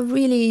 and they are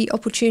really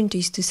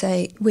opportunities to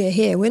say we're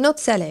here. We're not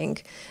selling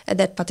at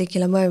that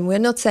particular moment. We're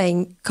not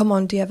saying, come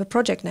on, do you have a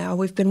project now?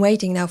 We've been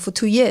waiting now for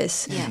 2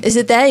 years. Yeah. Is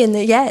it there in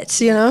the yet?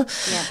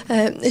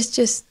 It's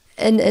just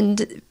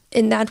and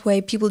in that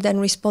way, people then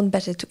respond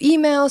better to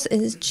emails,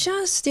 and it's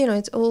just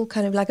it's all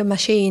kind of like a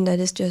machine that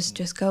is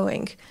just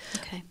going.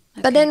 Okay.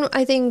 But then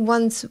I think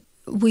once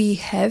we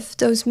have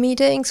those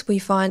meetings, we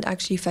find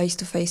actually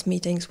face-to-face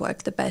meetings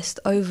work the best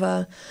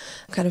over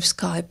kind of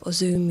Skype or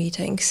Zoom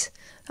meetings.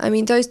 I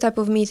mean, those type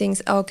of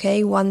meetings are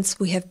okay once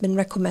we have been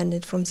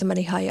recommended from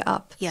somebody higher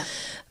up. Yeah.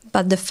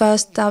 But the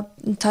first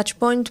touch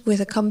point with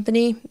a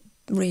company,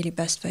 really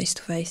best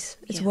face-to-face.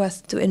 It's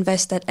worth to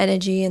invest that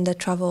energy and that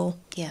travel.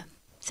 Yeah.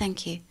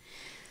 Thank you.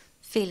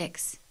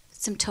 Felix,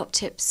 some top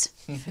tips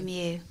from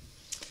you.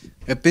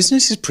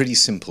 Business is pretty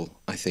simple,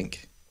 I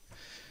think.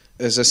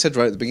 As I said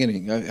right at the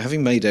beginning,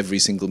 having made every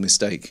single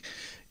mistake,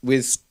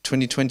 with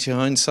 20/20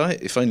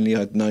 hindsight, if only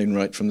I'd known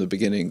right from the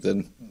beginning,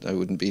 then I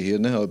wouldn't be here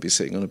now. I'd be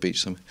sitting on a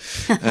beach somewhere.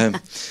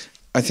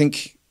 I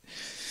think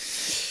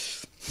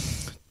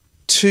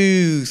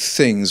two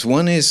things.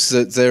 One is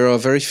that there are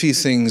very few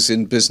things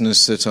in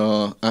business that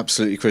are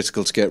absolutely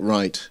critical to get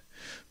right,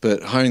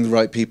 but hiring the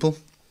right people,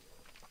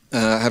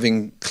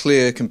 having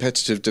clear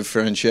competitive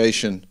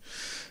differentiation,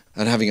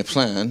 and having a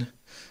plan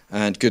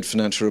and good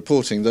financial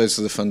reporting, those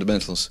are the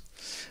fundamentals.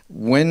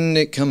 When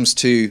it comes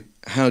to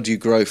how do you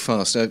grow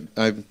fast,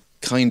 I'm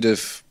kind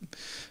of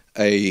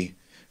a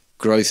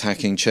growth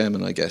hacking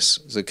chairman, I guess.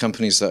 The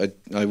companies that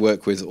I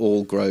work with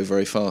all grow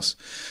very fast.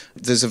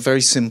 There's a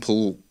very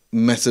simple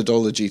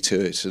methodology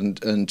to it,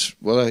 and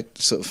while I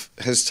sort of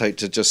hesitate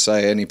to just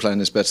say any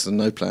plan is better than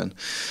no plan,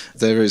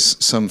 there is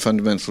some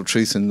fundamental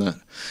truth in that.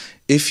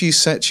 If you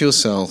set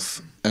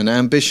yourself an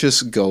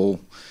ambitious goal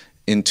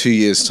in 2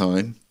 years'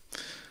 time,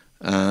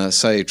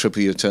 say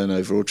triple your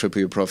turnover or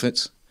triple your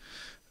profits,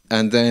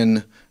 and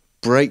then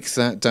break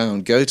that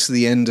down, go to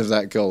the end of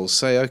that goal,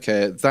 say,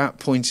 okay, at that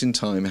point in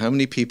time, how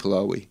many people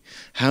are we?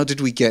 How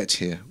did we get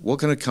here? What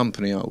kind of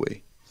company are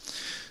we?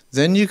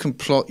 Then you can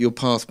plot your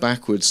path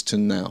backwards to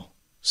now.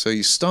 So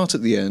you start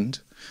at the end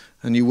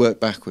and you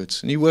work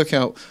backwards, and you work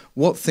out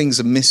what things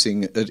are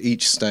missing at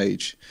each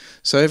stage.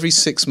 So every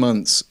 6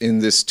 months in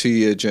this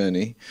 2-year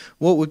journey,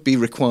 what would be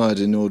required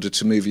in order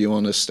to move you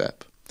on a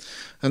step?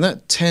 And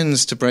that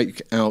tends to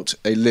break out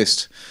a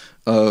list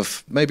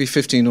of maybe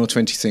 15 or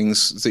 20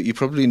 things that you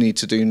probably need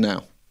to do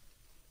now.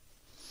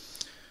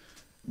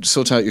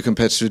 Sort out your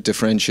competitive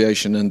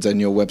differentiation, and then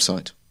your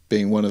website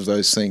being one of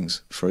those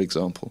things, for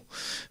example.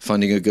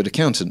 Finding a good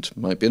accountant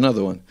might be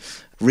another one.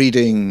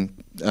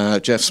 Reading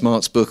Jeff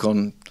Smart's book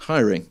on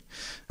hiring.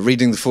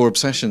 Reading The 4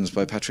 Obsessions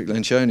by Patrick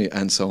Lencioni,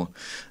 and so on.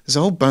 There's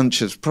a whole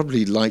bunch of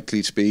probably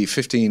likely to be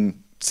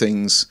 15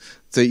 things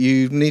that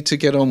you need to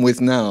get on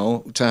with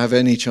now to have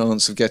any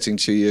chance of getting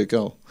to your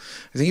goal.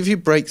 I think if you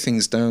break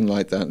things down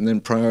like that and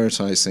then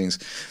prioritise things,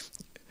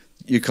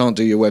 you can't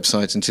do your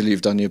website until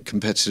you've done your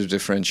competitive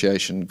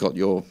differentiation, got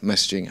your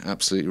messaging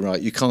absolutely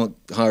right. You can't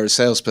hire a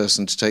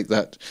salesperson to take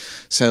that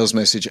sales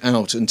message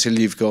out until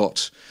you've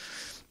got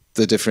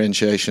the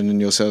differentiation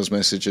in your sales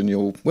message and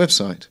your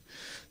website.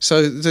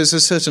 So there's a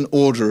certain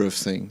order of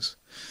things.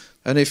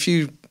 And if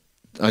you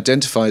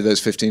identify those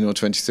 15 or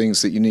 20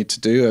 things that you need to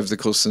do over the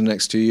course of the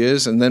next 2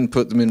 years and then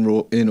put them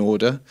in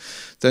order,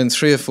 then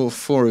 3 or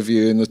 4 of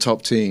you in the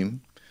top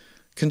team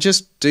can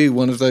just do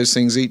one of those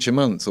things each a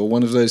month or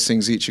one of those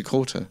things each a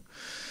quarter.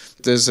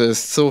 There's a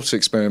thought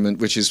experiment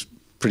which is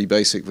pretty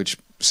basic, which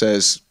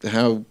says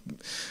how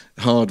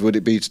hard would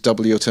it be to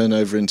double your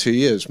turnover in 2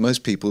 years?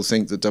 Most people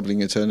think that doubling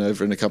your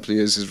turnover in a couple of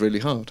years is really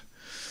hard.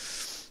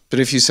 But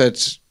if you said,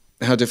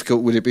 how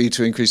difficult would it be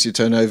to increase your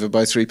turnover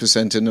by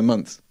 3% in a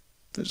month?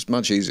 It's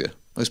much easier.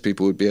 Most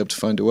people would be able to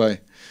find a way.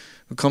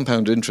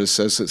 Compound interest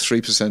says that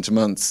 3% a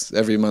month,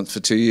 every month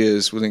for 2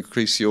 years, will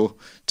increase your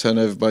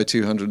turnover by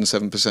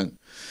 207%.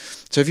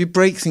 So if you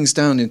break things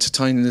down into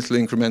tiny little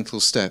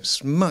incremental steps,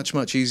 it's much,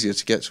 much easier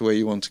to get to where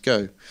you want to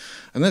go.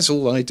 And that's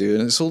all I do,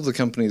 and it's all the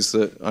companies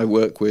that I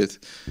work with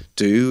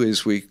do,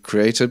 is we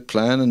create a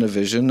plan and a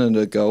vision and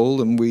a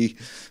goal, and we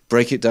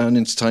break it down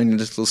into tiny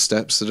little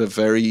steps that are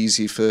very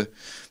easy for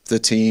the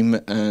team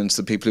and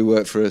the people who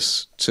work for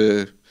us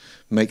to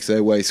make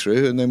their way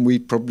through. And then we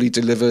probably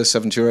deliver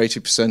 70 or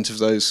 80% of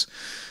those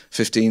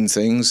 15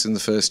 things in the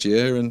first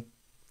year, and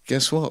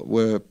guess what?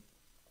 We're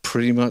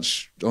pretty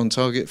much on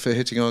target for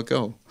hitting our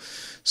goal.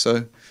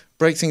 So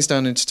break things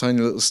down into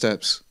tiny little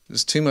steps.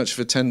 There's too much of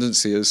a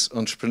tendency as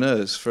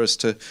entrepreneurs for us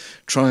to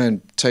try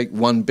and take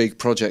one big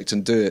project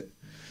and do it.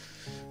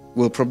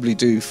 We'll probably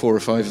do 4 or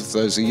 5 of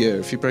those a year.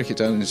 If you break it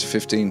down into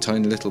 15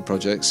 tiny little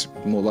projects,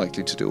 you're more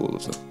likely to do all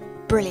of them.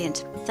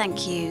 Brilliant.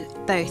 Thank you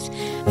both.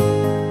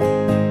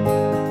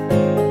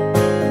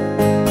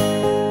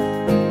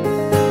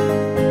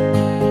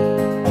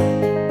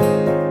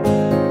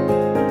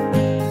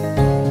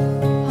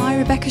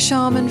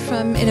 Sharman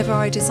from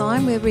Innovari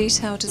Design. We're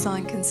retail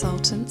design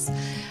consultants.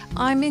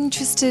 I'm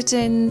interested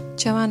in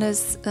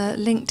Joanna's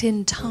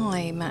LinkedIn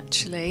time,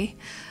 actually,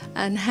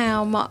 and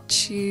how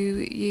much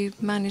you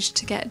manage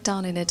to get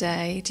done in a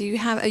day.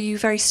 Are you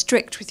very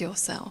strict with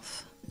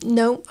yourself?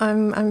 No,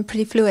 I'm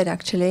pretty fluid,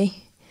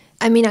 actually.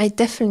 I mean, I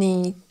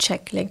definitely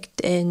check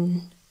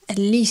LinkedIn at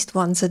least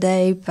once a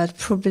day, but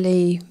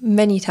probably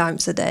many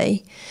times a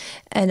day,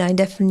 and I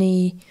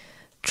definitely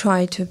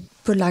try to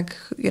put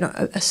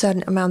a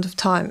certain amount of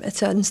time at a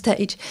certain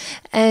stage,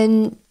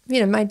 and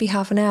it might be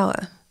half an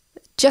hour,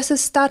 just a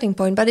starting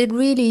point, but it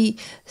really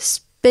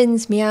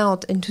spins me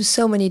out into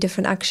so many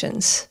different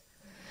actions.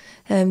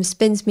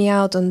 Spins me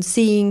out on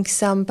seeing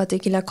some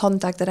particular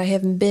contact that I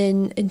haven't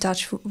been in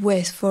touch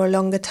with for a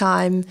longer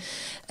time,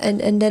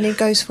 and then it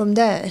goes from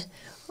there.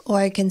 Or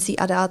I can see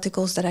other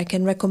articles that I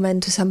can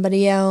recommend to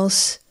somebody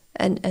else,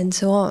 and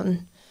so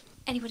on.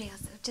 Anybody else?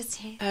 Just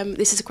here.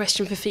 This is a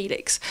question for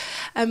Felix.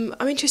 I'm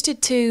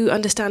interested to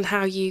understand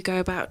how you go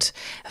about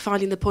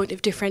finding the point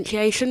of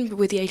differentiation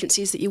with the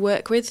agencies that you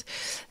work with.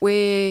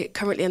 We're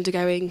currently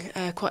undergoing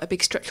quite a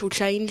big structural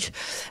change.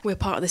 We're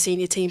part of the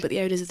senior team, but the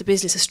owners of the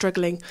business are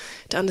struggling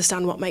to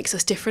understand what makes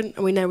us different,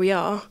 and we know we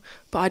are,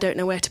 but I don't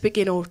know where to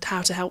begin or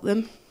how to help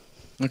them.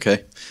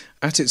 Okay.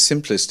 At its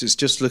simplest, it's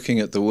just looking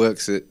at the work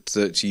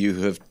that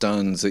you have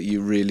done that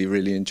you really,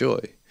 really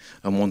enjoy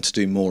and want to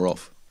do more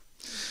of.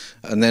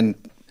 And then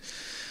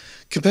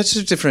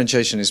competitive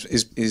differentiation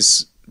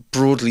is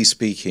broadly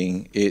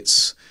speaking,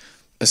 it's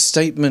a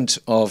statement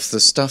of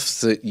the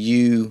stuff that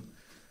you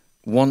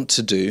want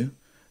to do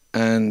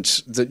and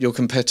that your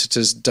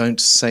competitors don't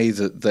say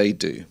that they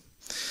do.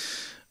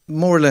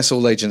 More or less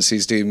all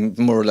agencies do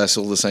more or less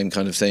all the same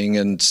kind of thing,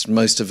 and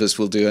most of us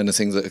will do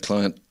anything that a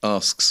client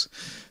asks.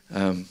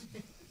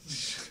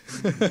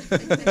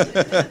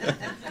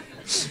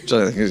 Which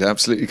I think is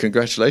absolutely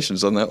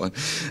congratulations on that one.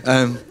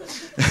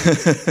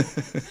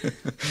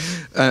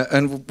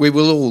 And we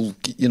will all,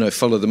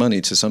 follow the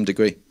money to some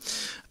degree.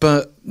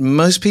 But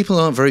most people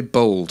aren't very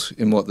bold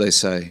in what they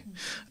say.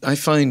 I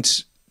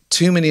find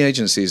too many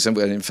agencies, and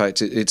in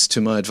fact it's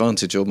to my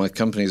advantage or my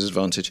company's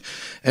advantage,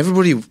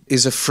 everybody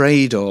is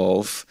afraid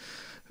of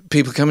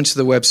people coming to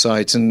the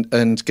website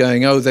and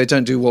going, oh, they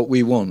don't do what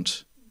we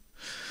want.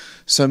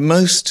 So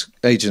most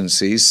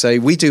agencies say,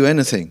 we do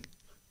anything.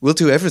 We'll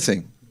do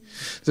everything.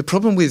 The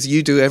problem with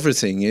you do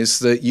everything is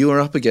that you are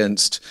up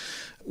against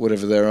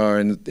whatever there are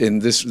in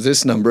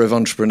this number of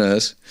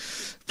entrepreneurs,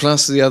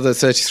 plus the other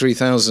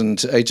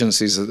 33,000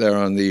 agencies that there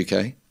are in the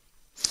UK,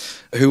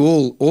 who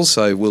all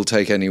also will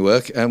take any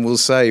work and will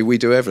say, we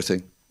do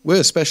everything.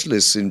 We're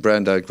specialists in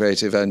brand ad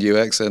creative and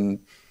UX and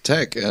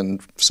tech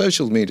and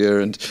social media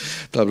and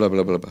blah, blah,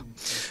 blah, blah, blah.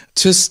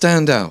 To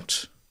stand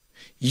out,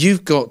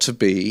 you've got to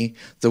be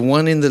the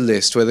one in the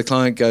list where the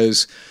client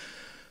goes,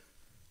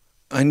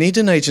 I need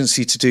an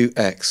agency to do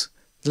X.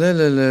 We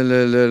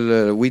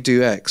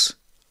do X.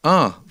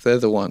 They're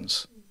the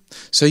ones.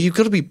 So you've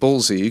got to be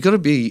ballsy. You've got to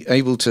be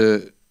able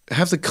to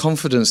have the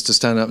confidence to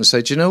stand up and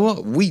say, do you know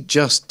what? We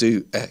just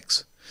do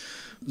X.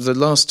 The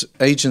last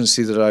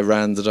agency that I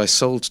ran that I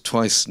sold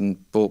twice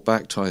and bought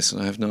back twice,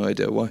 and I have no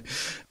idea why,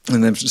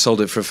 and then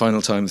sold it for a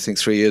final time, I think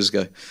 3 years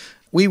ago.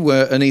 We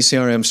were an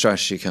ECRM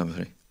strategy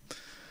company.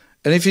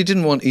 And if you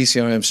didn't want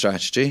ECRM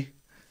strategy,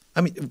 I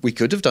mean, we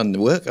could have done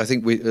the work. I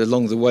think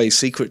along the way,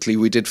 secretly,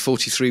 we did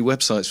 43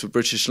 websites for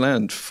British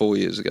Land 5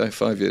 years ago.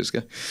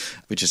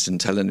 We just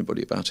didn't tell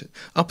anybody about it.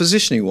 Our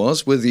positioning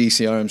was with the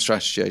ECRM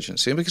strategy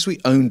agency, and because we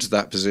owned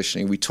that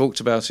positioning, we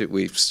talked about it,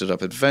 we stood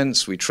up at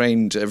events, we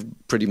trained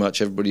pretty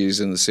much everybody who's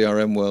in the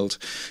CRM world,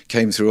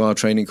 came through our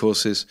training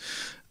courses.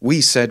 We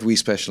said we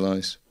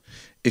specialise.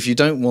 If you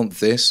don't want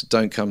this,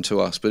 don't come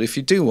to us. But if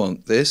you do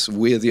want this,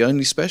 we're the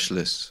only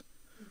specialists.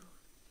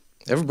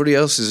 Everybody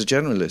else is a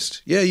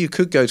generalist. Yeah, you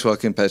could go to our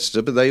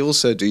competitor, but they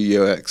also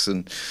do UX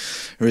and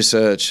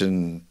research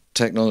and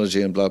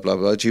technology and blah, blah,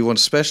 blah. Do you want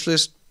a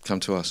specialist? Come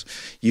to us.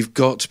 You've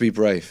got to be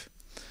brave.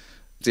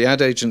 The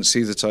ad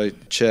agency that I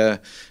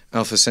chair,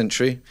 Alpha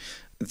Century,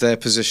 their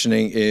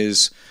positioning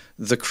is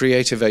the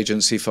creative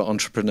agency for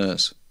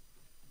entrepreneurs.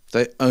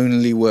 They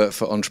only work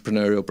for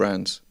entrepreneurial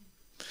brands.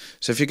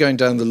 So if you're going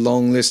down the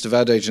long list of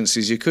ad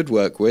agencies you could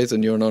work with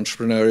and you're an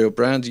entrepreneurial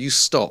brand, you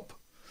stop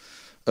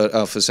at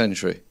Alpha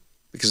Century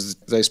because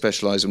they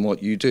specialise in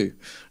what you do.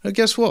 And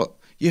guess what?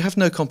 You have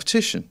no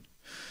competition.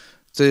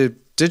 The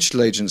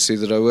digital agency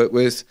that I work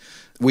with,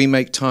 we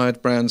make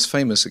tired brands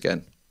famous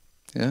again.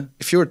 Yeah?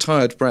 If you're a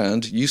tired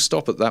brand, you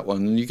stop at that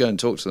one and you go and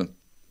talk to them.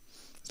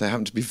 They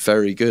happen to be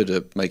very good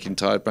at making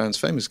tired brands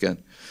famous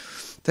again.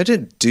 They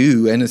don't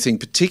do anything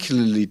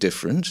particularly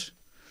different,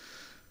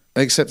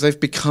 except they've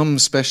become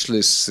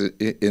specialists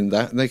in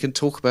that and they can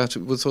talk about it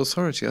with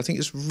authority. I think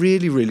it's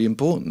really, really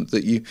important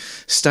that you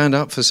stand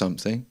up for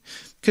something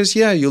because,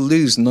 yeah, you'll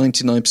lose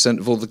 99%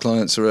 of all the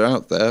clients that are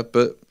out there,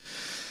 but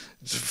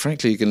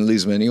frankly, you're going to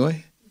lose them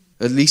anyway.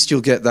 At least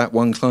you'll get that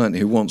one client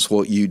who wants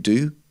what you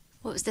do.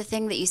 What was the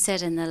thing that you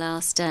said in the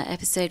last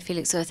episode,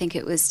 Felix? So I think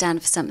it was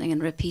stand for something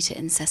and repeat it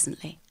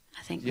incessantly.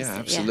 I think. Yeah,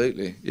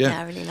 absolutely. Yeah,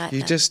 I really like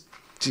that.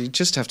 You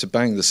just have to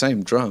bang the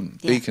same drum,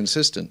 be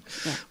consistent.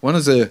 Yeah. One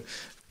of the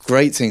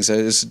great things,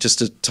 is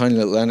just a tiny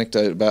little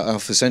anecdote about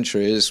Alpha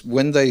Century, is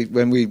when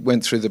we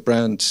went through the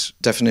brand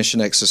definition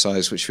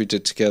exercise, which we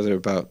did together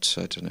about,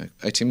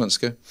 18 months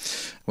ago,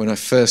 when I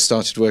first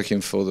started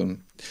working for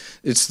them,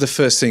 it's the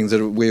first thing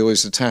that we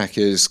always attack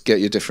is get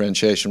your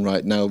differentiation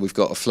right. Now we've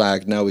got a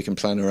flag, now we can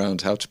plan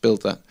around how to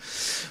build that.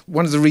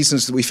 One of the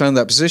reasons that we found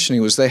that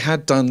positioning was they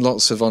had done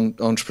lots of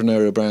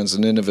entrepreneurial brands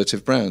and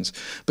innovative brands,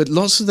 but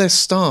lots of their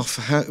staff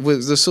were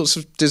the sorts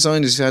of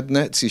designers who had an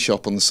Etsy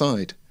shop on the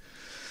side,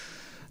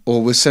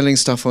 or were selling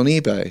stuff on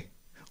eBay,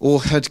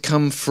 or had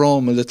come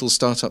from a little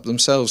startup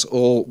themselves,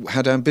 or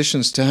had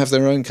ambitions to have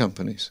their own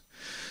companies.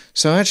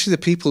 So actually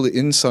the people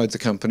inside the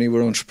company were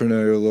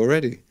entrepreneurial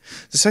already.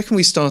 The second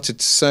we started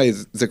to say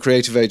the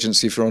creative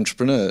agency for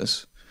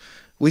entrepreneurs,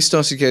 we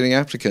started getting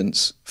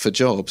applicants for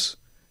jobs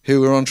who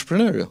were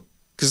entrepreneurial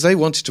because they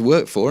wanted to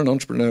work for an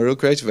entrepreneurial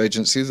creative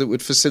agency that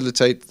would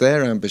facilitate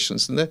their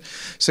ambitions.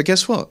 So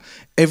guess what?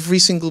 Every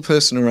single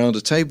person around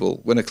a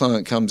table when a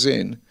client comes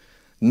in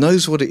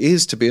knows what it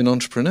is to be an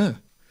entrepreneur.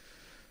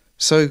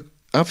 So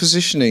our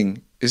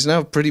positioning is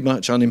now pretty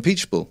much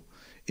unimpeachable.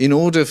 In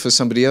order for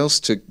somebody else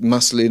to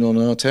muscle in on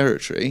our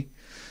territory,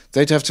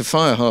 they'd have to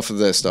fire half of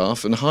their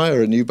staff and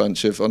hire a new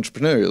bunch of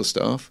entrepreneurial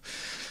staff.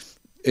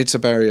 It's a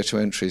barrier to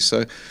entry.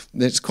 So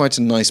it's quite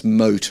a nice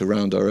moat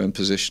around our own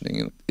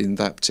positioning in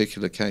that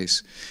particular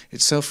case.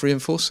 It's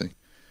self-reinforcing.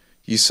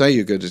 You say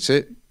you're good at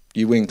it,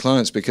 you win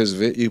clients because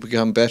of it, you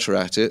become better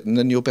at it, and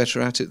then you're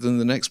better at it than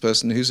the next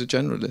person who's a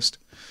generalist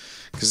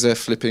because they're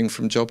flipping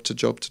from job to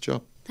job to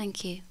job.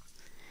 Thank you.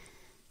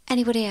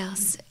 Anybody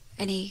else?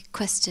 Any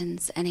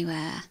questions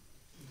anywhere?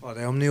 Hi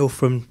there, I'm Neil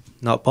from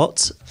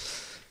Nutbot.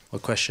 My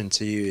question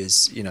to you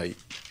is,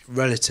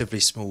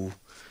 relatively small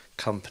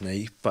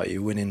company, but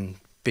you're winning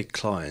big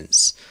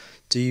clients.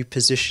 Do you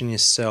position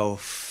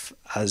yourself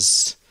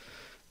as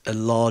a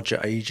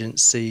larger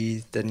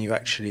agency than you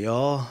actually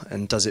are?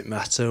 And does it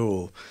matter,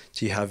 or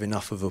do you have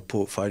enough of a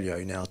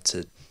portfolio now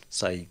to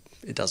say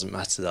it doesn't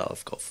matter that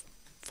I've got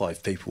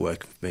 5 people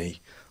working for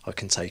me, I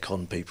can take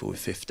on people with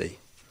 50?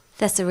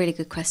 That's a really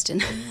good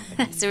question.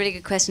 That's a really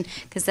good question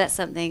because that's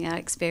something I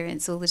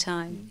experience all the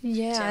time.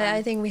 Yeah, Joanna?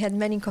 I think we had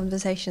many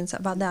conversations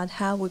about that,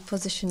 how we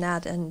position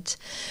that, and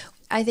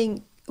I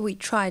think we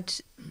tried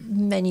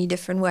many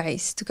different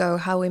ways to go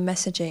how we're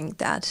messaging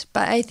that.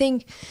 But I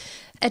think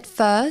at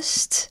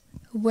first,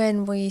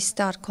 when we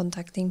start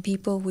contacting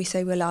people, we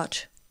say we're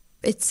large.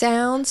 It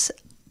sounds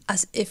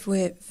as if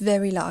we're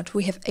very large.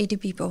 We have 80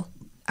 people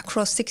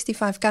across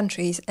 65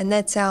 countries, and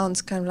that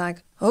sounds kind of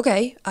like,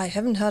 okay, I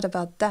haven't heard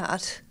about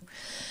that.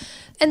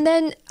 And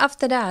then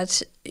after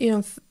that,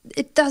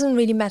 it doesn't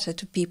really matter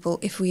to people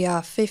if we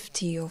are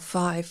 50 or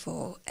 5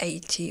 or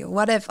 80 or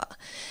whatever.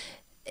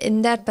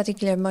 In that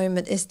particular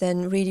moment is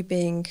then really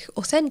being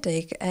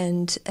authentic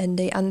and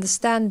they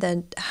understand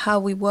that how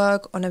we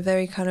work on a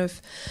very kind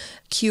of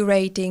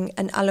curating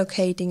and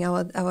allocating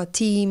our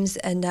teams,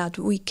 and that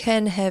we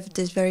can have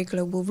this very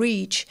global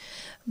reach,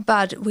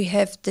 but we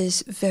have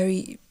this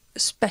very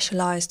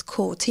specialized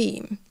core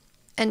team.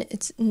 And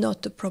it's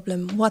not a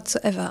problem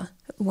whatsoever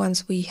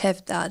once we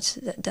have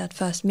that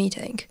first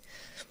meeting.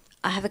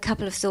 I have a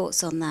couple of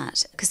thoughts on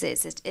that because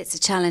it's a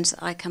challenge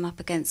that I come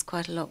up against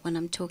quite a lot when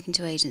I'm talking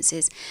to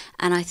agencies,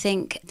 and I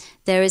think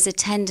there is a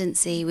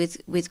tendency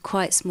with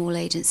quite small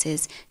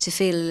agencies to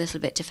feel a little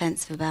bit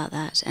defensive about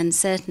that, and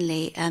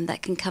certainly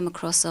that can come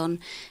across on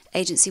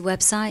agency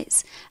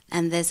websites,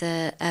 and there's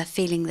a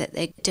feeling that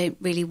they don't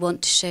really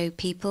want to show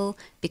people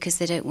because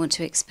they don't want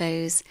to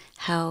expose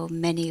how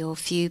many or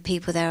few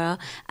people there are,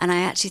 and I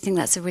actually think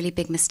that's a really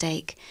big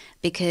mistake,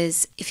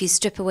 because if you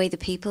strip away the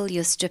people,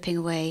 you're stripping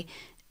away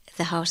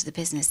the heart of the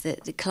business.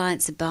 That the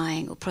clients are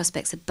buying or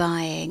prospects are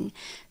buying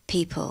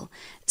people.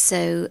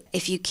 So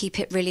if you keep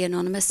it really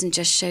anonymous and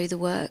just show the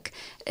work,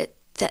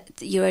 that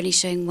you're only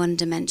showing one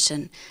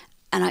dimension.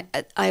 And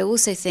I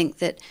also think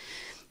that,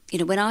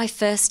 when I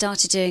first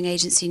started doing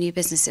agency new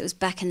business, it was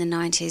back in the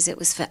 90s, it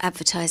was for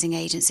advertising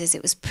agencies,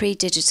 it was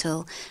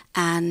pre-digital,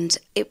 and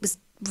it was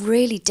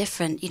really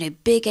different.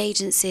 Big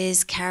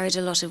agencies carried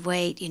a lot of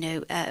weight.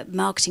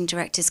 Marketing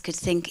directors could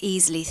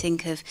easily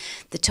think of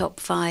the top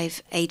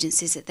 5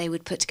 agencies that they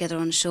would put together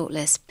on a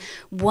shortlist.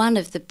 One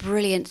of the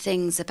brilliant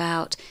things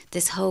about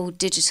this whole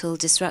digital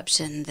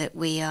disruption that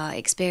we are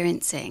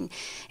experiencing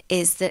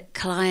is that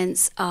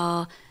clients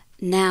are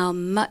now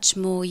much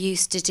more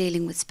used to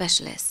dealing with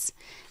specialists,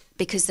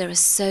 because there are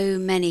so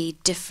many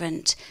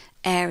different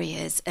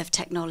areas of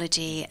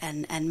technology,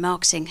 and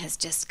marketing has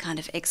just kind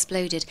of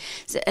exploded.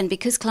 And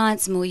because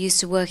clients are more used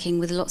to working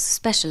with lots of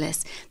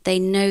specialists, they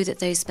know that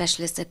those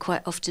specialists are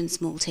quite often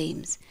small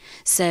teams.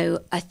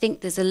 So I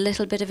think there's a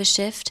little bit of a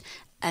shift,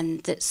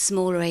 and that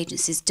smaller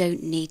agencies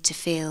don't need to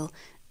feel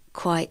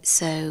quite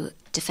so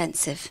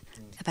defensive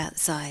about the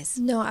size.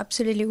 No,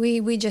 absolutely.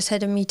 We just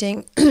had a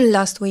meeting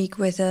last week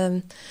with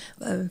a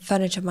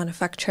furniture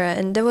manufacturer,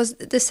 and there was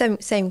the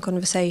same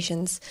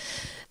conversations.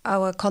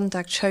 Our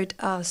contact showed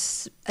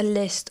us a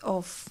list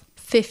of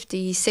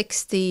 50,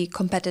 60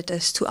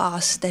 competitors to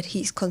us that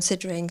he's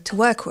considering to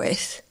work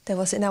with. That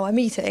was in our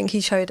meeting.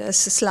 He showed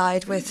us a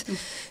slide with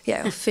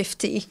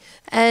 50,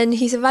 and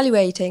he's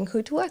evaluating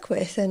who to work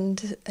with,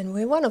 and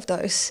we're one of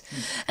those.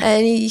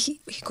 And he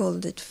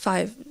called it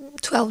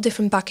 12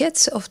 different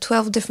buckets of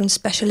 12 different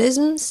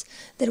specialisms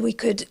that we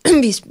could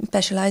be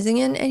specializing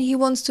in, and he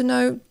wants to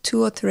know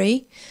 2 or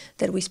 3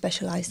 that we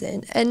specialize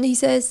in. And he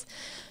says,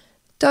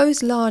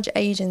 those large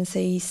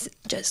agencies,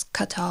 just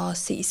Qatar,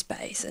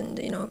 C-Space, and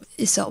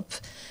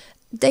ISOP,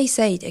 they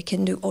say they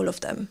can do all of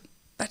them,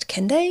 but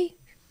can they?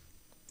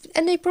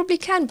 And they probably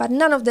can, but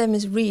none of them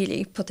is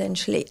really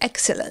potentially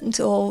excellent.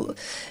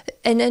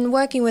 And then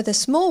working with a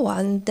small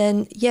one,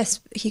 then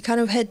yes, he kind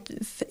of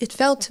it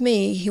felt to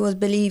me he was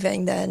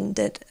believing then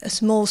that a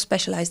small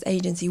specialized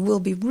agency will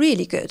be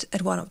really good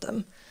at one of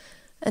them,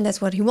 and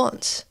that's what he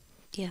wants.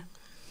 Yeah,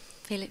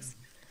 Felix.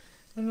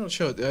 I'm not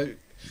sure.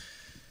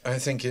 I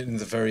think in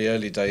the very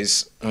early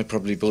days, I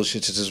probably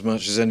bullshitted as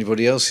much as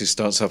anybody else who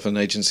starts up an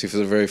agency for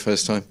the very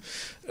first time.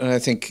 And I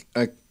think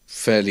I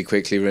fairly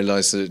quickly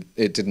realised that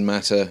it didn't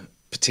matter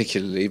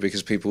particularly,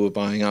 because people were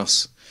buying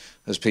us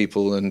as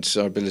people and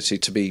our ability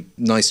to be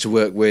nice to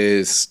work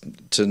with,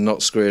 to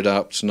not screw it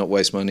up, to not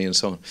waste money and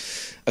so on.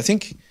 I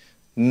think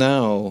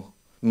now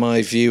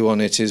my view on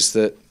it is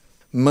that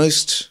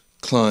most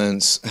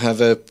clients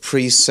have a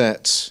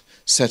preset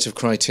set of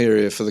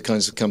criteria for the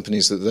kinds of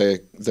companies that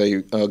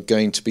they are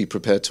going to be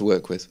prepared to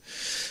work with.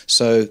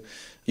 So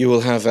you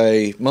will have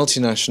a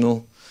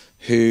multinational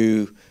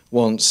who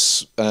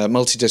wants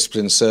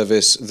multidisciplinary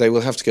service. They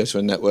will have to go to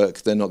a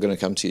network. They're not going to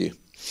come to you.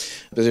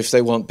 But if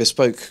they want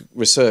bespoke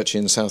research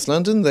in South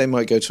London, they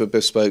might go to a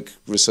bespoke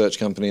research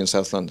company in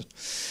South London.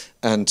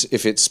 And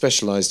if it's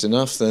specialised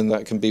enough, then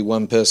that can be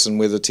one person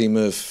with a team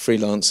of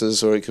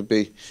freelancers, or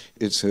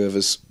it's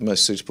whoever's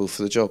most suitable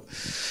for the job.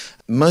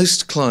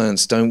 Most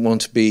clients don't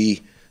want to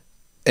be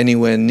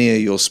anywhere near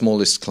your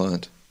smallest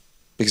client,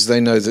 because they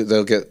know that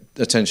they'll get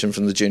attention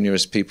from the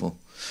juniorest people.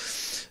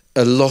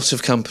 A lot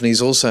of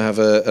companies also have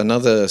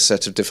another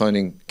set of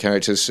defining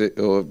characteristics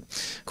or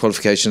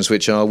qualifications,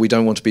 which are, we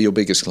don't want to be your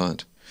biggest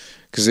client,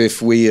 because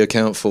if we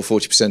account for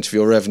 40% of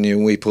your revenue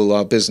and we pull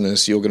our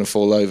business, you're going to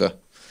fall over.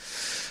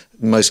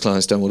 Most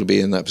clients don't want to be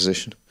in that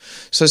position.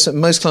 So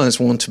most clients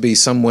want to be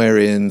somewhere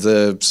in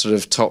the sort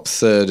of top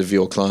third of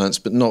your clients,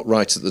 but not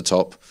right at the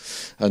top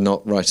and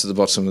not right at the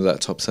bottom of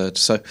that top third.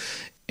 So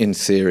in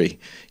theory,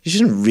 you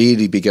shouldn't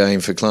really be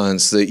going for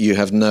clients that you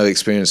have no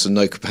experience and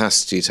no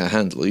capacity to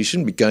handle. You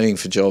shouldn't be going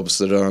for jobs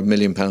that are £1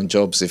 million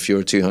jobs if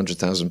you're a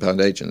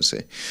 £200,000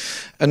 agency.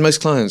 And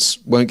most clients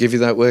won't give you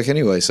that work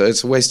anyway, so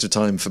it's a waste of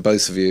time for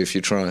both of you if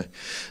you try.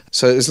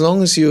 So as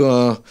long as you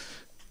are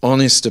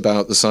honest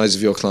about the size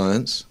of your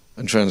clients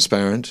and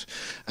transparent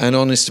and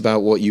honest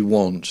about what you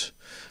want,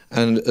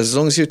 and as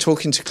long as you're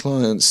talking to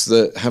clients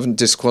that haven't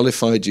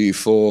disqualified you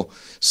for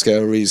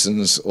scale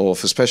reasons or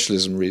for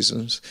specialism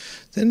reasons,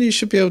 then you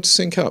should be able to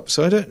sync up.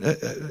 So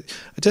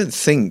I don't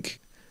think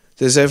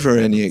there's ever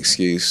any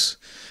excuse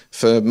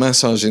for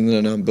massaging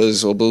the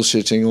numbers or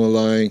bullshitting or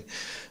lying.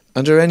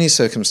 Under any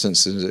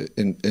circumstances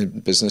in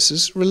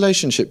businesses,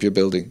 relationship you're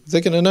building,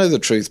 they're going to know the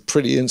truth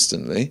pretty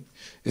instantly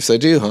if they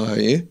do hire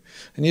you,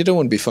 and you don't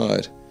want to be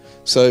fired.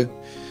 So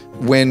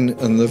when,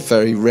 on the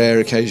very rare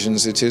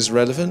occasions it is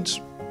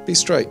relevant, be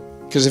straight,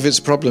 because if it's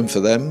a problem for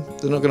them,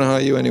 they're not going to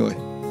hire you anyway.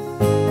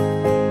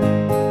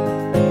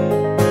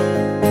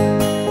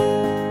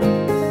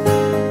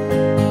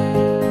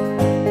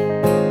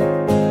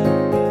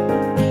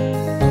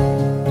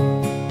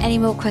 Any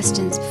more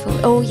questions before?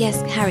 Oh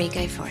yes, Harry,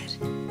 go for it.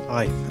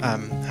 Hi,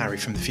 Harry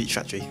from the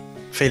Feature Factory.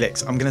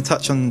 Felix, I'm going to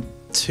touch on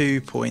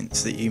 2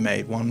 points that you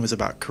made. One was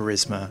about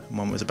charisma and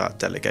one was about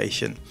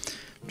delegation.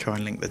 Try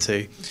and link the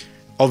two.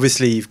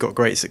 Obviously, you've got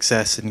great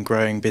success in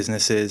growing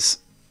businesses.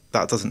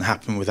 That doesn't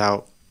happen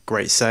without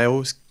great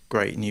sales,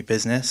 great new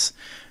business.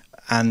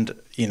 And,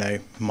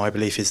 my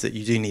belief is that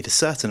you do need a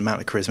certain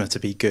amount of charisma to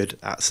be good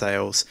at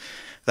sales.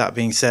 That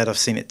being said, I've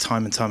seen it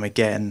time and time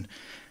again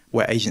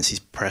where agencies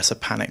press a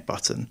panic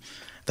button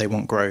they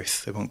want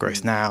growth. They want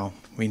growth now.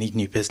 We need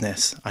new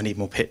business. I need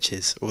more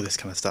pitches, all this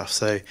kind of stuff.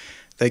 So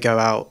they go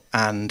out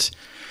and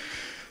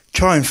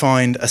try and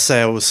find a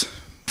sales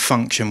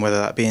function, whether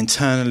that be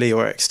internally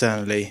or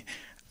externally.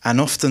 And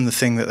often the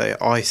thing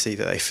that I see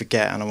that they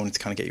forget, and I wanted to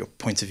kind of get your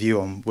point of view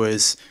on,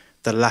 was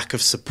the lack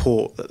of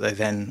support that they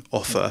then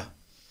offer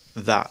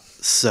that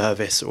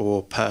service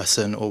or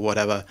person or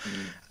whatever.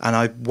 And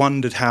I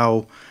wondered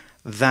how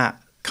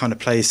that kind of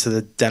plays to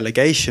the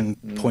delegation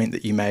point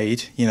that you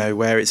made, you know,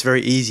 where it's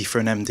very easy for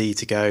an MD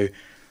to go,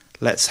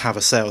 let's have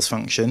a sales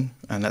function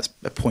and let's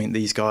appoint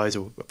these guys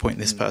or appoint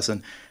this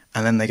person.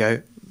 And then they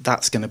go,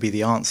 that's going to be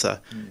the answer.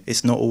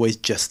 It's not always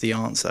just the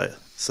answer.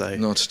 So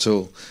not at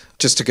all.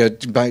 Just to go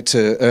back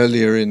to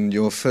earlier in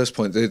your first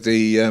point,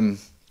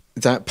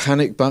 that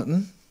panic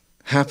button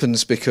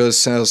happens because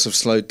sales have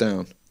slowed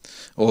down,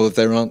 or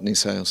there aren't any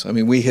sales. I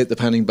mean, we hit the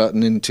panic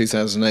button in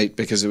 2008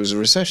 because it was a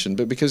recession,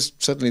 but because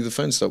suddenly the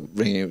phone stopped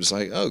ringing, it was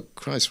like, oh,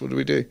 Christ, what do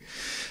we do?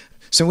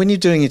 So when you're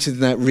doing it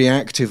in that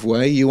reactive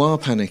way, you are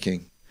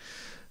panicking.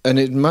 And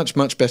it's much,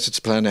 much better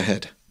to plan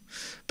ahead.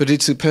 But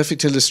it's a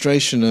perfect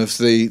illustration of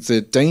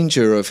the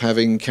danger of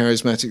having a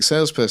charismatic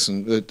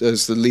salesperson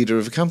as the leader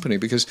of a company,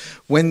 because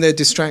when they're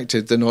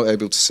distracted, they're not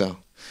able to sell.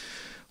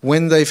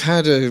 When they've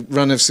had a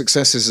run of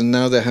successes and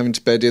now they're having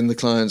to bed in the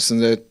clients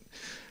and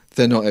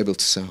they're not able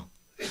to sell.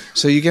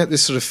 So you get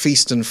this sort of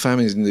feast and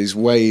famine in these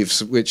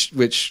waves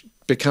which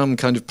become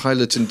kind of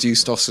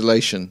pilot-induced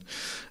oscillation,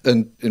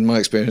 and in my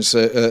experience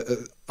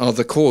are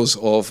the cause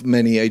of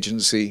many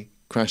agency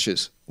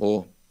crashes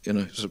or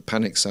sort of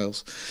panic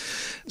sales.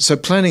 So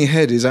planning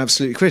ahead is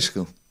absolutely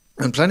critical.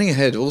 And planning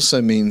ahead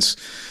also means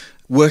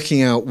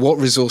working out what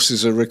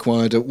resources are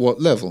required at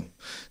what level.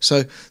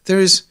 So there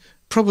is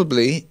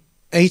probably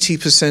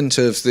 80%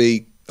 of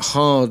the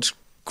hard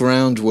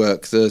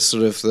groundwork,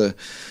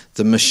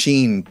 the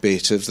machine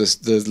bit of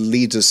the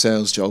leader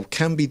sales job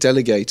can be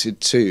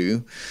delegated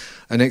to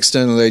an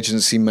external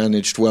agency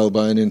managed well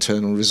by an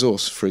internal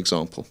resource, for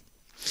example.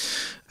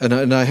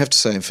 And I have to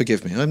say, and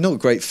forgive me, I'm not a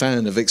great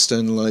fan of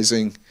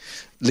externalising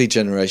lead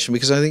generation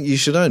because I think you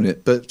should own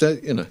it. But,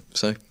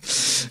 so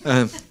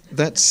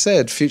that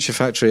said, Future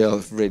Factory are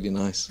really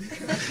nice.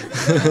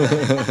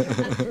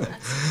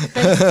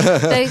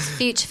 Both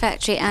Future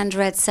Factory and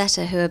Red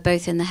Setter, who are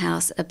both in the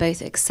house, are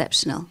both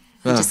exceptional.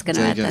 I'm just going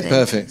to add that in.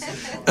 Perfect.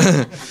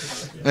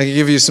 I can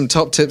give you some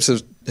top tips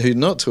of who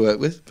not to work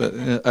with. But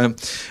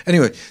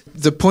anyway,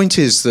 the point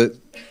is that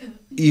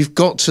you've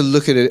got to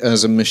look at it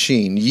as a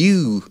machine.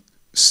 You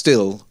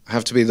still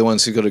have to be the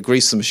ones who've got to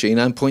grease the machine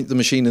and point the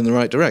machine in the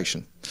right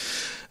direction.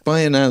 By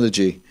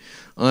analogy,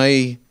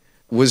 I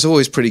was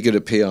always pretty good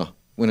at PR.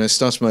 When I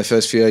started my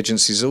first few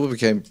agencies, I all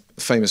became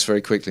famous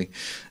very quickly.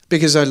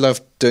 Because I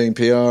loved doing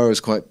PR, I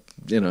was quite,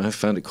 I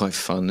found it quite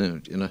fun.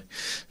 It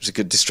was a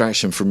good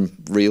distraction from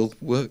real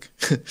work.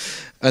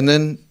 And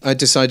then I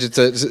decided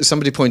that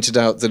somebody pointed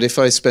out that if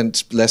I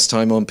spent less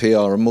time on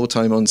PR and more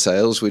time on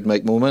sales, we'd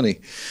make more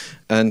money.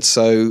 And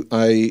so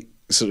I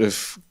sort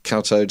of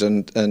kowtowed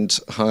and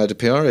hired a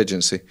PR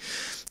agency.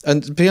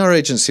 And the PR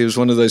agency was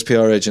one of those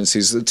PR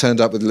agencies that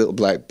turned up with a little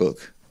black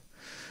book.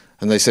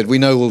 And they said, we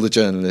know all the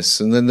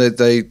journalists. And then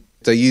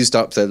they used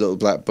up their little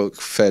black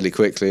book fairly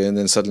quickly and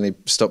then suddenly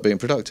stopped being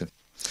productive.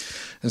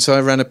 And so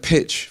I ran a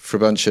pitch for a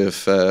bunch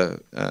of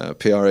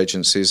PR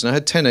agencies, and I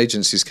had 10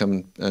 agencies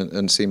come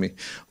and see me.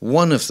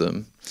 One of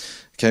them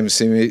came to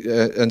see me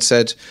and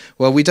said,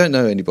 well, we don't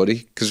know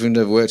anybody because we've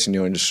never worked in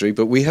your industry,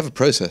 but we have a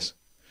process.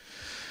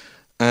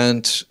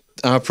 And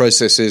our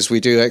process is we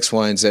do X,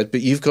 Y, and Z,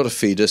 but you've got to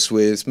feed us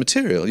with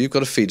material. You've got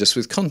to feed us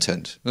with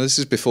content. Now, this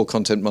is before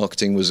content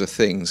marketing was a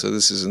thing, so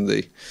this is in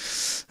the,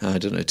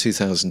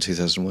 2000,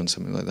 2001,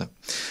 something like that.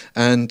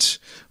 And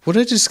what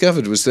I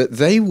discovered was that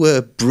they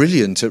were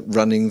brilliant at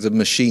running the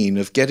machine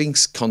of getting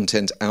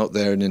content out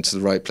there and into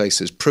the right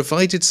places,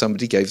 provided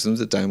somebody gave them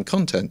the damn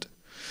content.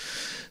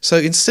 So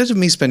instead of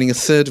me spending a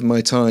third of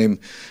my time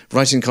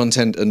writing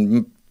content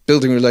and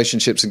building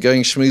relationships and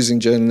going schmoozing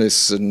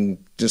journalists and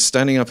just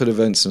standing up at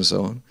events and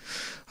so on,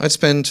 I'd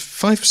spend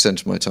 5%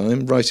 of my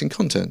time writing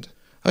content.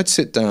 I'd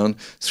sit down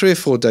 3 or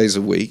 4 days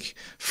a week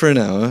for an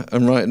hour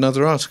and write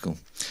another article.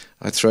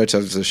 I'd throw it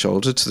over the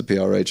shoulder to the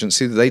PR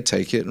agency, they'd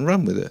take it and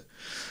run with it.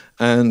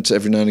 And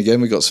every now and again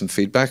we got some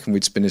feedback and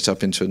we'd spin it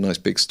up into a nice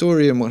big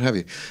story and what have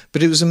you.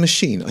 But it was a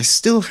machine. I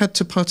still had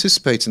to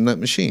participate in that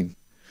machine.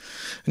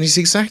 And it's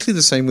exactly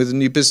the same with a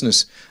new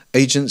business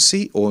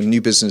agency or new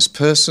business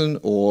person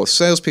or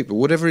salespeople,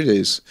 whatever it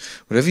is,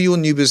 whatever your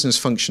new business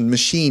function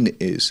machine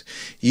is,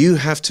 you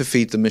have to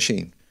feed the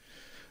machine.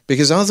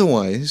 Because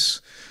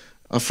otherwise,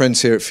 our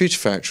friends here at Future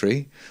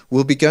Factory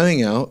will be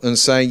going out and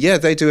saying, yeah,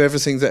 they do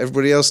everything that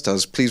everybody else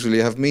does, please will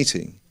you have a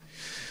meeting?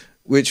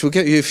 Which will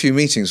get you a few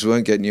meetings,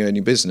 won't get you any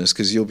business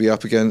because you'll be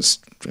up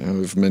against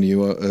however many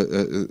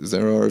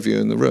there are of you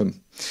in the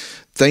room.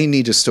 They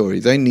need a story.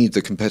 They need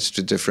the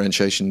competitive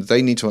differentiation.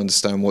 They need to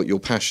understand what your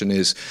passion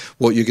is,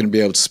 what you're going to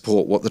be able to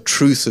support, what the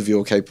truth of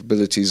your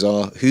capabilities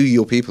are, who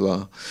your people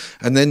are.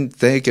 And then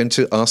they're going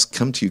to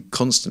come to you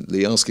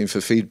constantly asking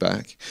for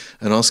feedback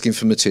and asking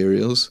for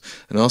materials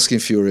and asking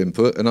for your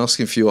input and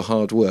asking for your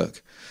hard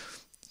work.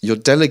 You're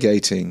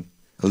delegating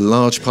a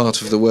large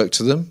part of the work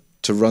to them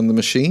to run the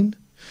machine,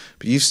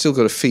 but you've still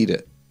got to feed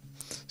it.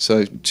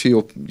 So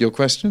to your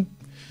question,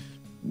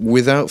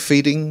 without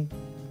feeding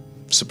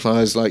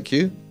suppliers like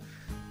you,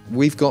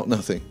 we've got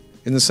nothing.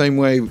 In the same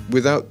way,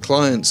 without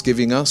clients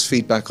giving us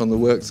feedback on the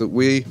work that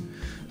we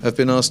have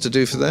been asked to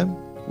do for them,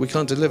 we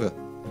can't deliver.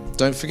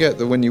 Don't forget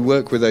that when you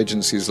work with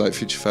agencies like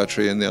Future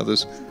Factory and the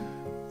others,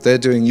 they're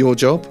doing your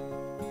job,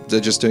 they're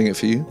just doing it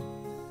for you.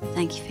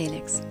 Thank you,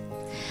 Felix.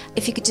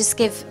 If you could just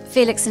give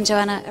Felix and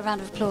Joanna a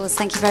round of applause.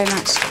 Thank you very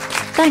much.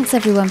 Thanks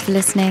everyone for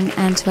listening,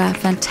 and to our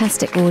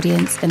fantastic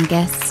audience and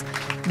guests.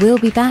 We'll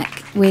be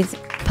back with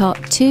part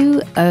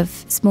 2 of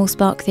Small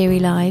Spark Theory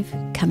Live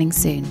coming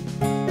soon.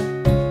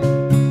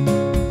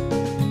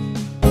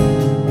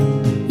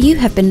 You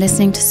have been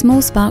listening to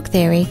Small Spark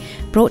Theory,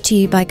 brought to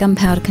you by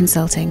Gunpowder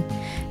Consulting.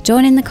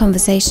 Join in the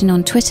conversation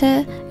on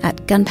Twitter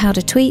at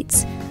Gunpowder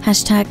Tweets,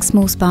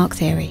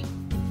 #SmallSparkTheory.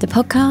 The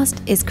podcast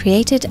is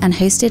created and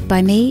hosted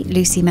by me,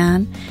 Lucy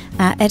Mann.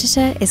 Our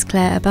editor is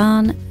Claire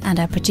Aban, and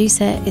our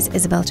producer is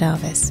Isabel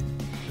Jarvis.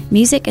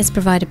 Music is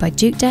provided by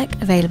Juke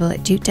Deck, available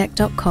at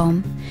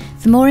jukedeck.com.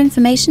 For more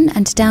information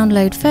and to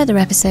download further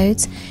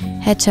episodes,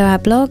 head to our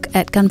blog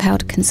at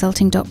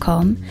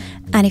gunpowderconsulting.com.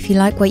 And if you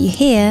like what you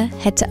hear,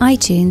 head to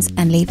iTunes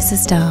and leave us a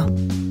star.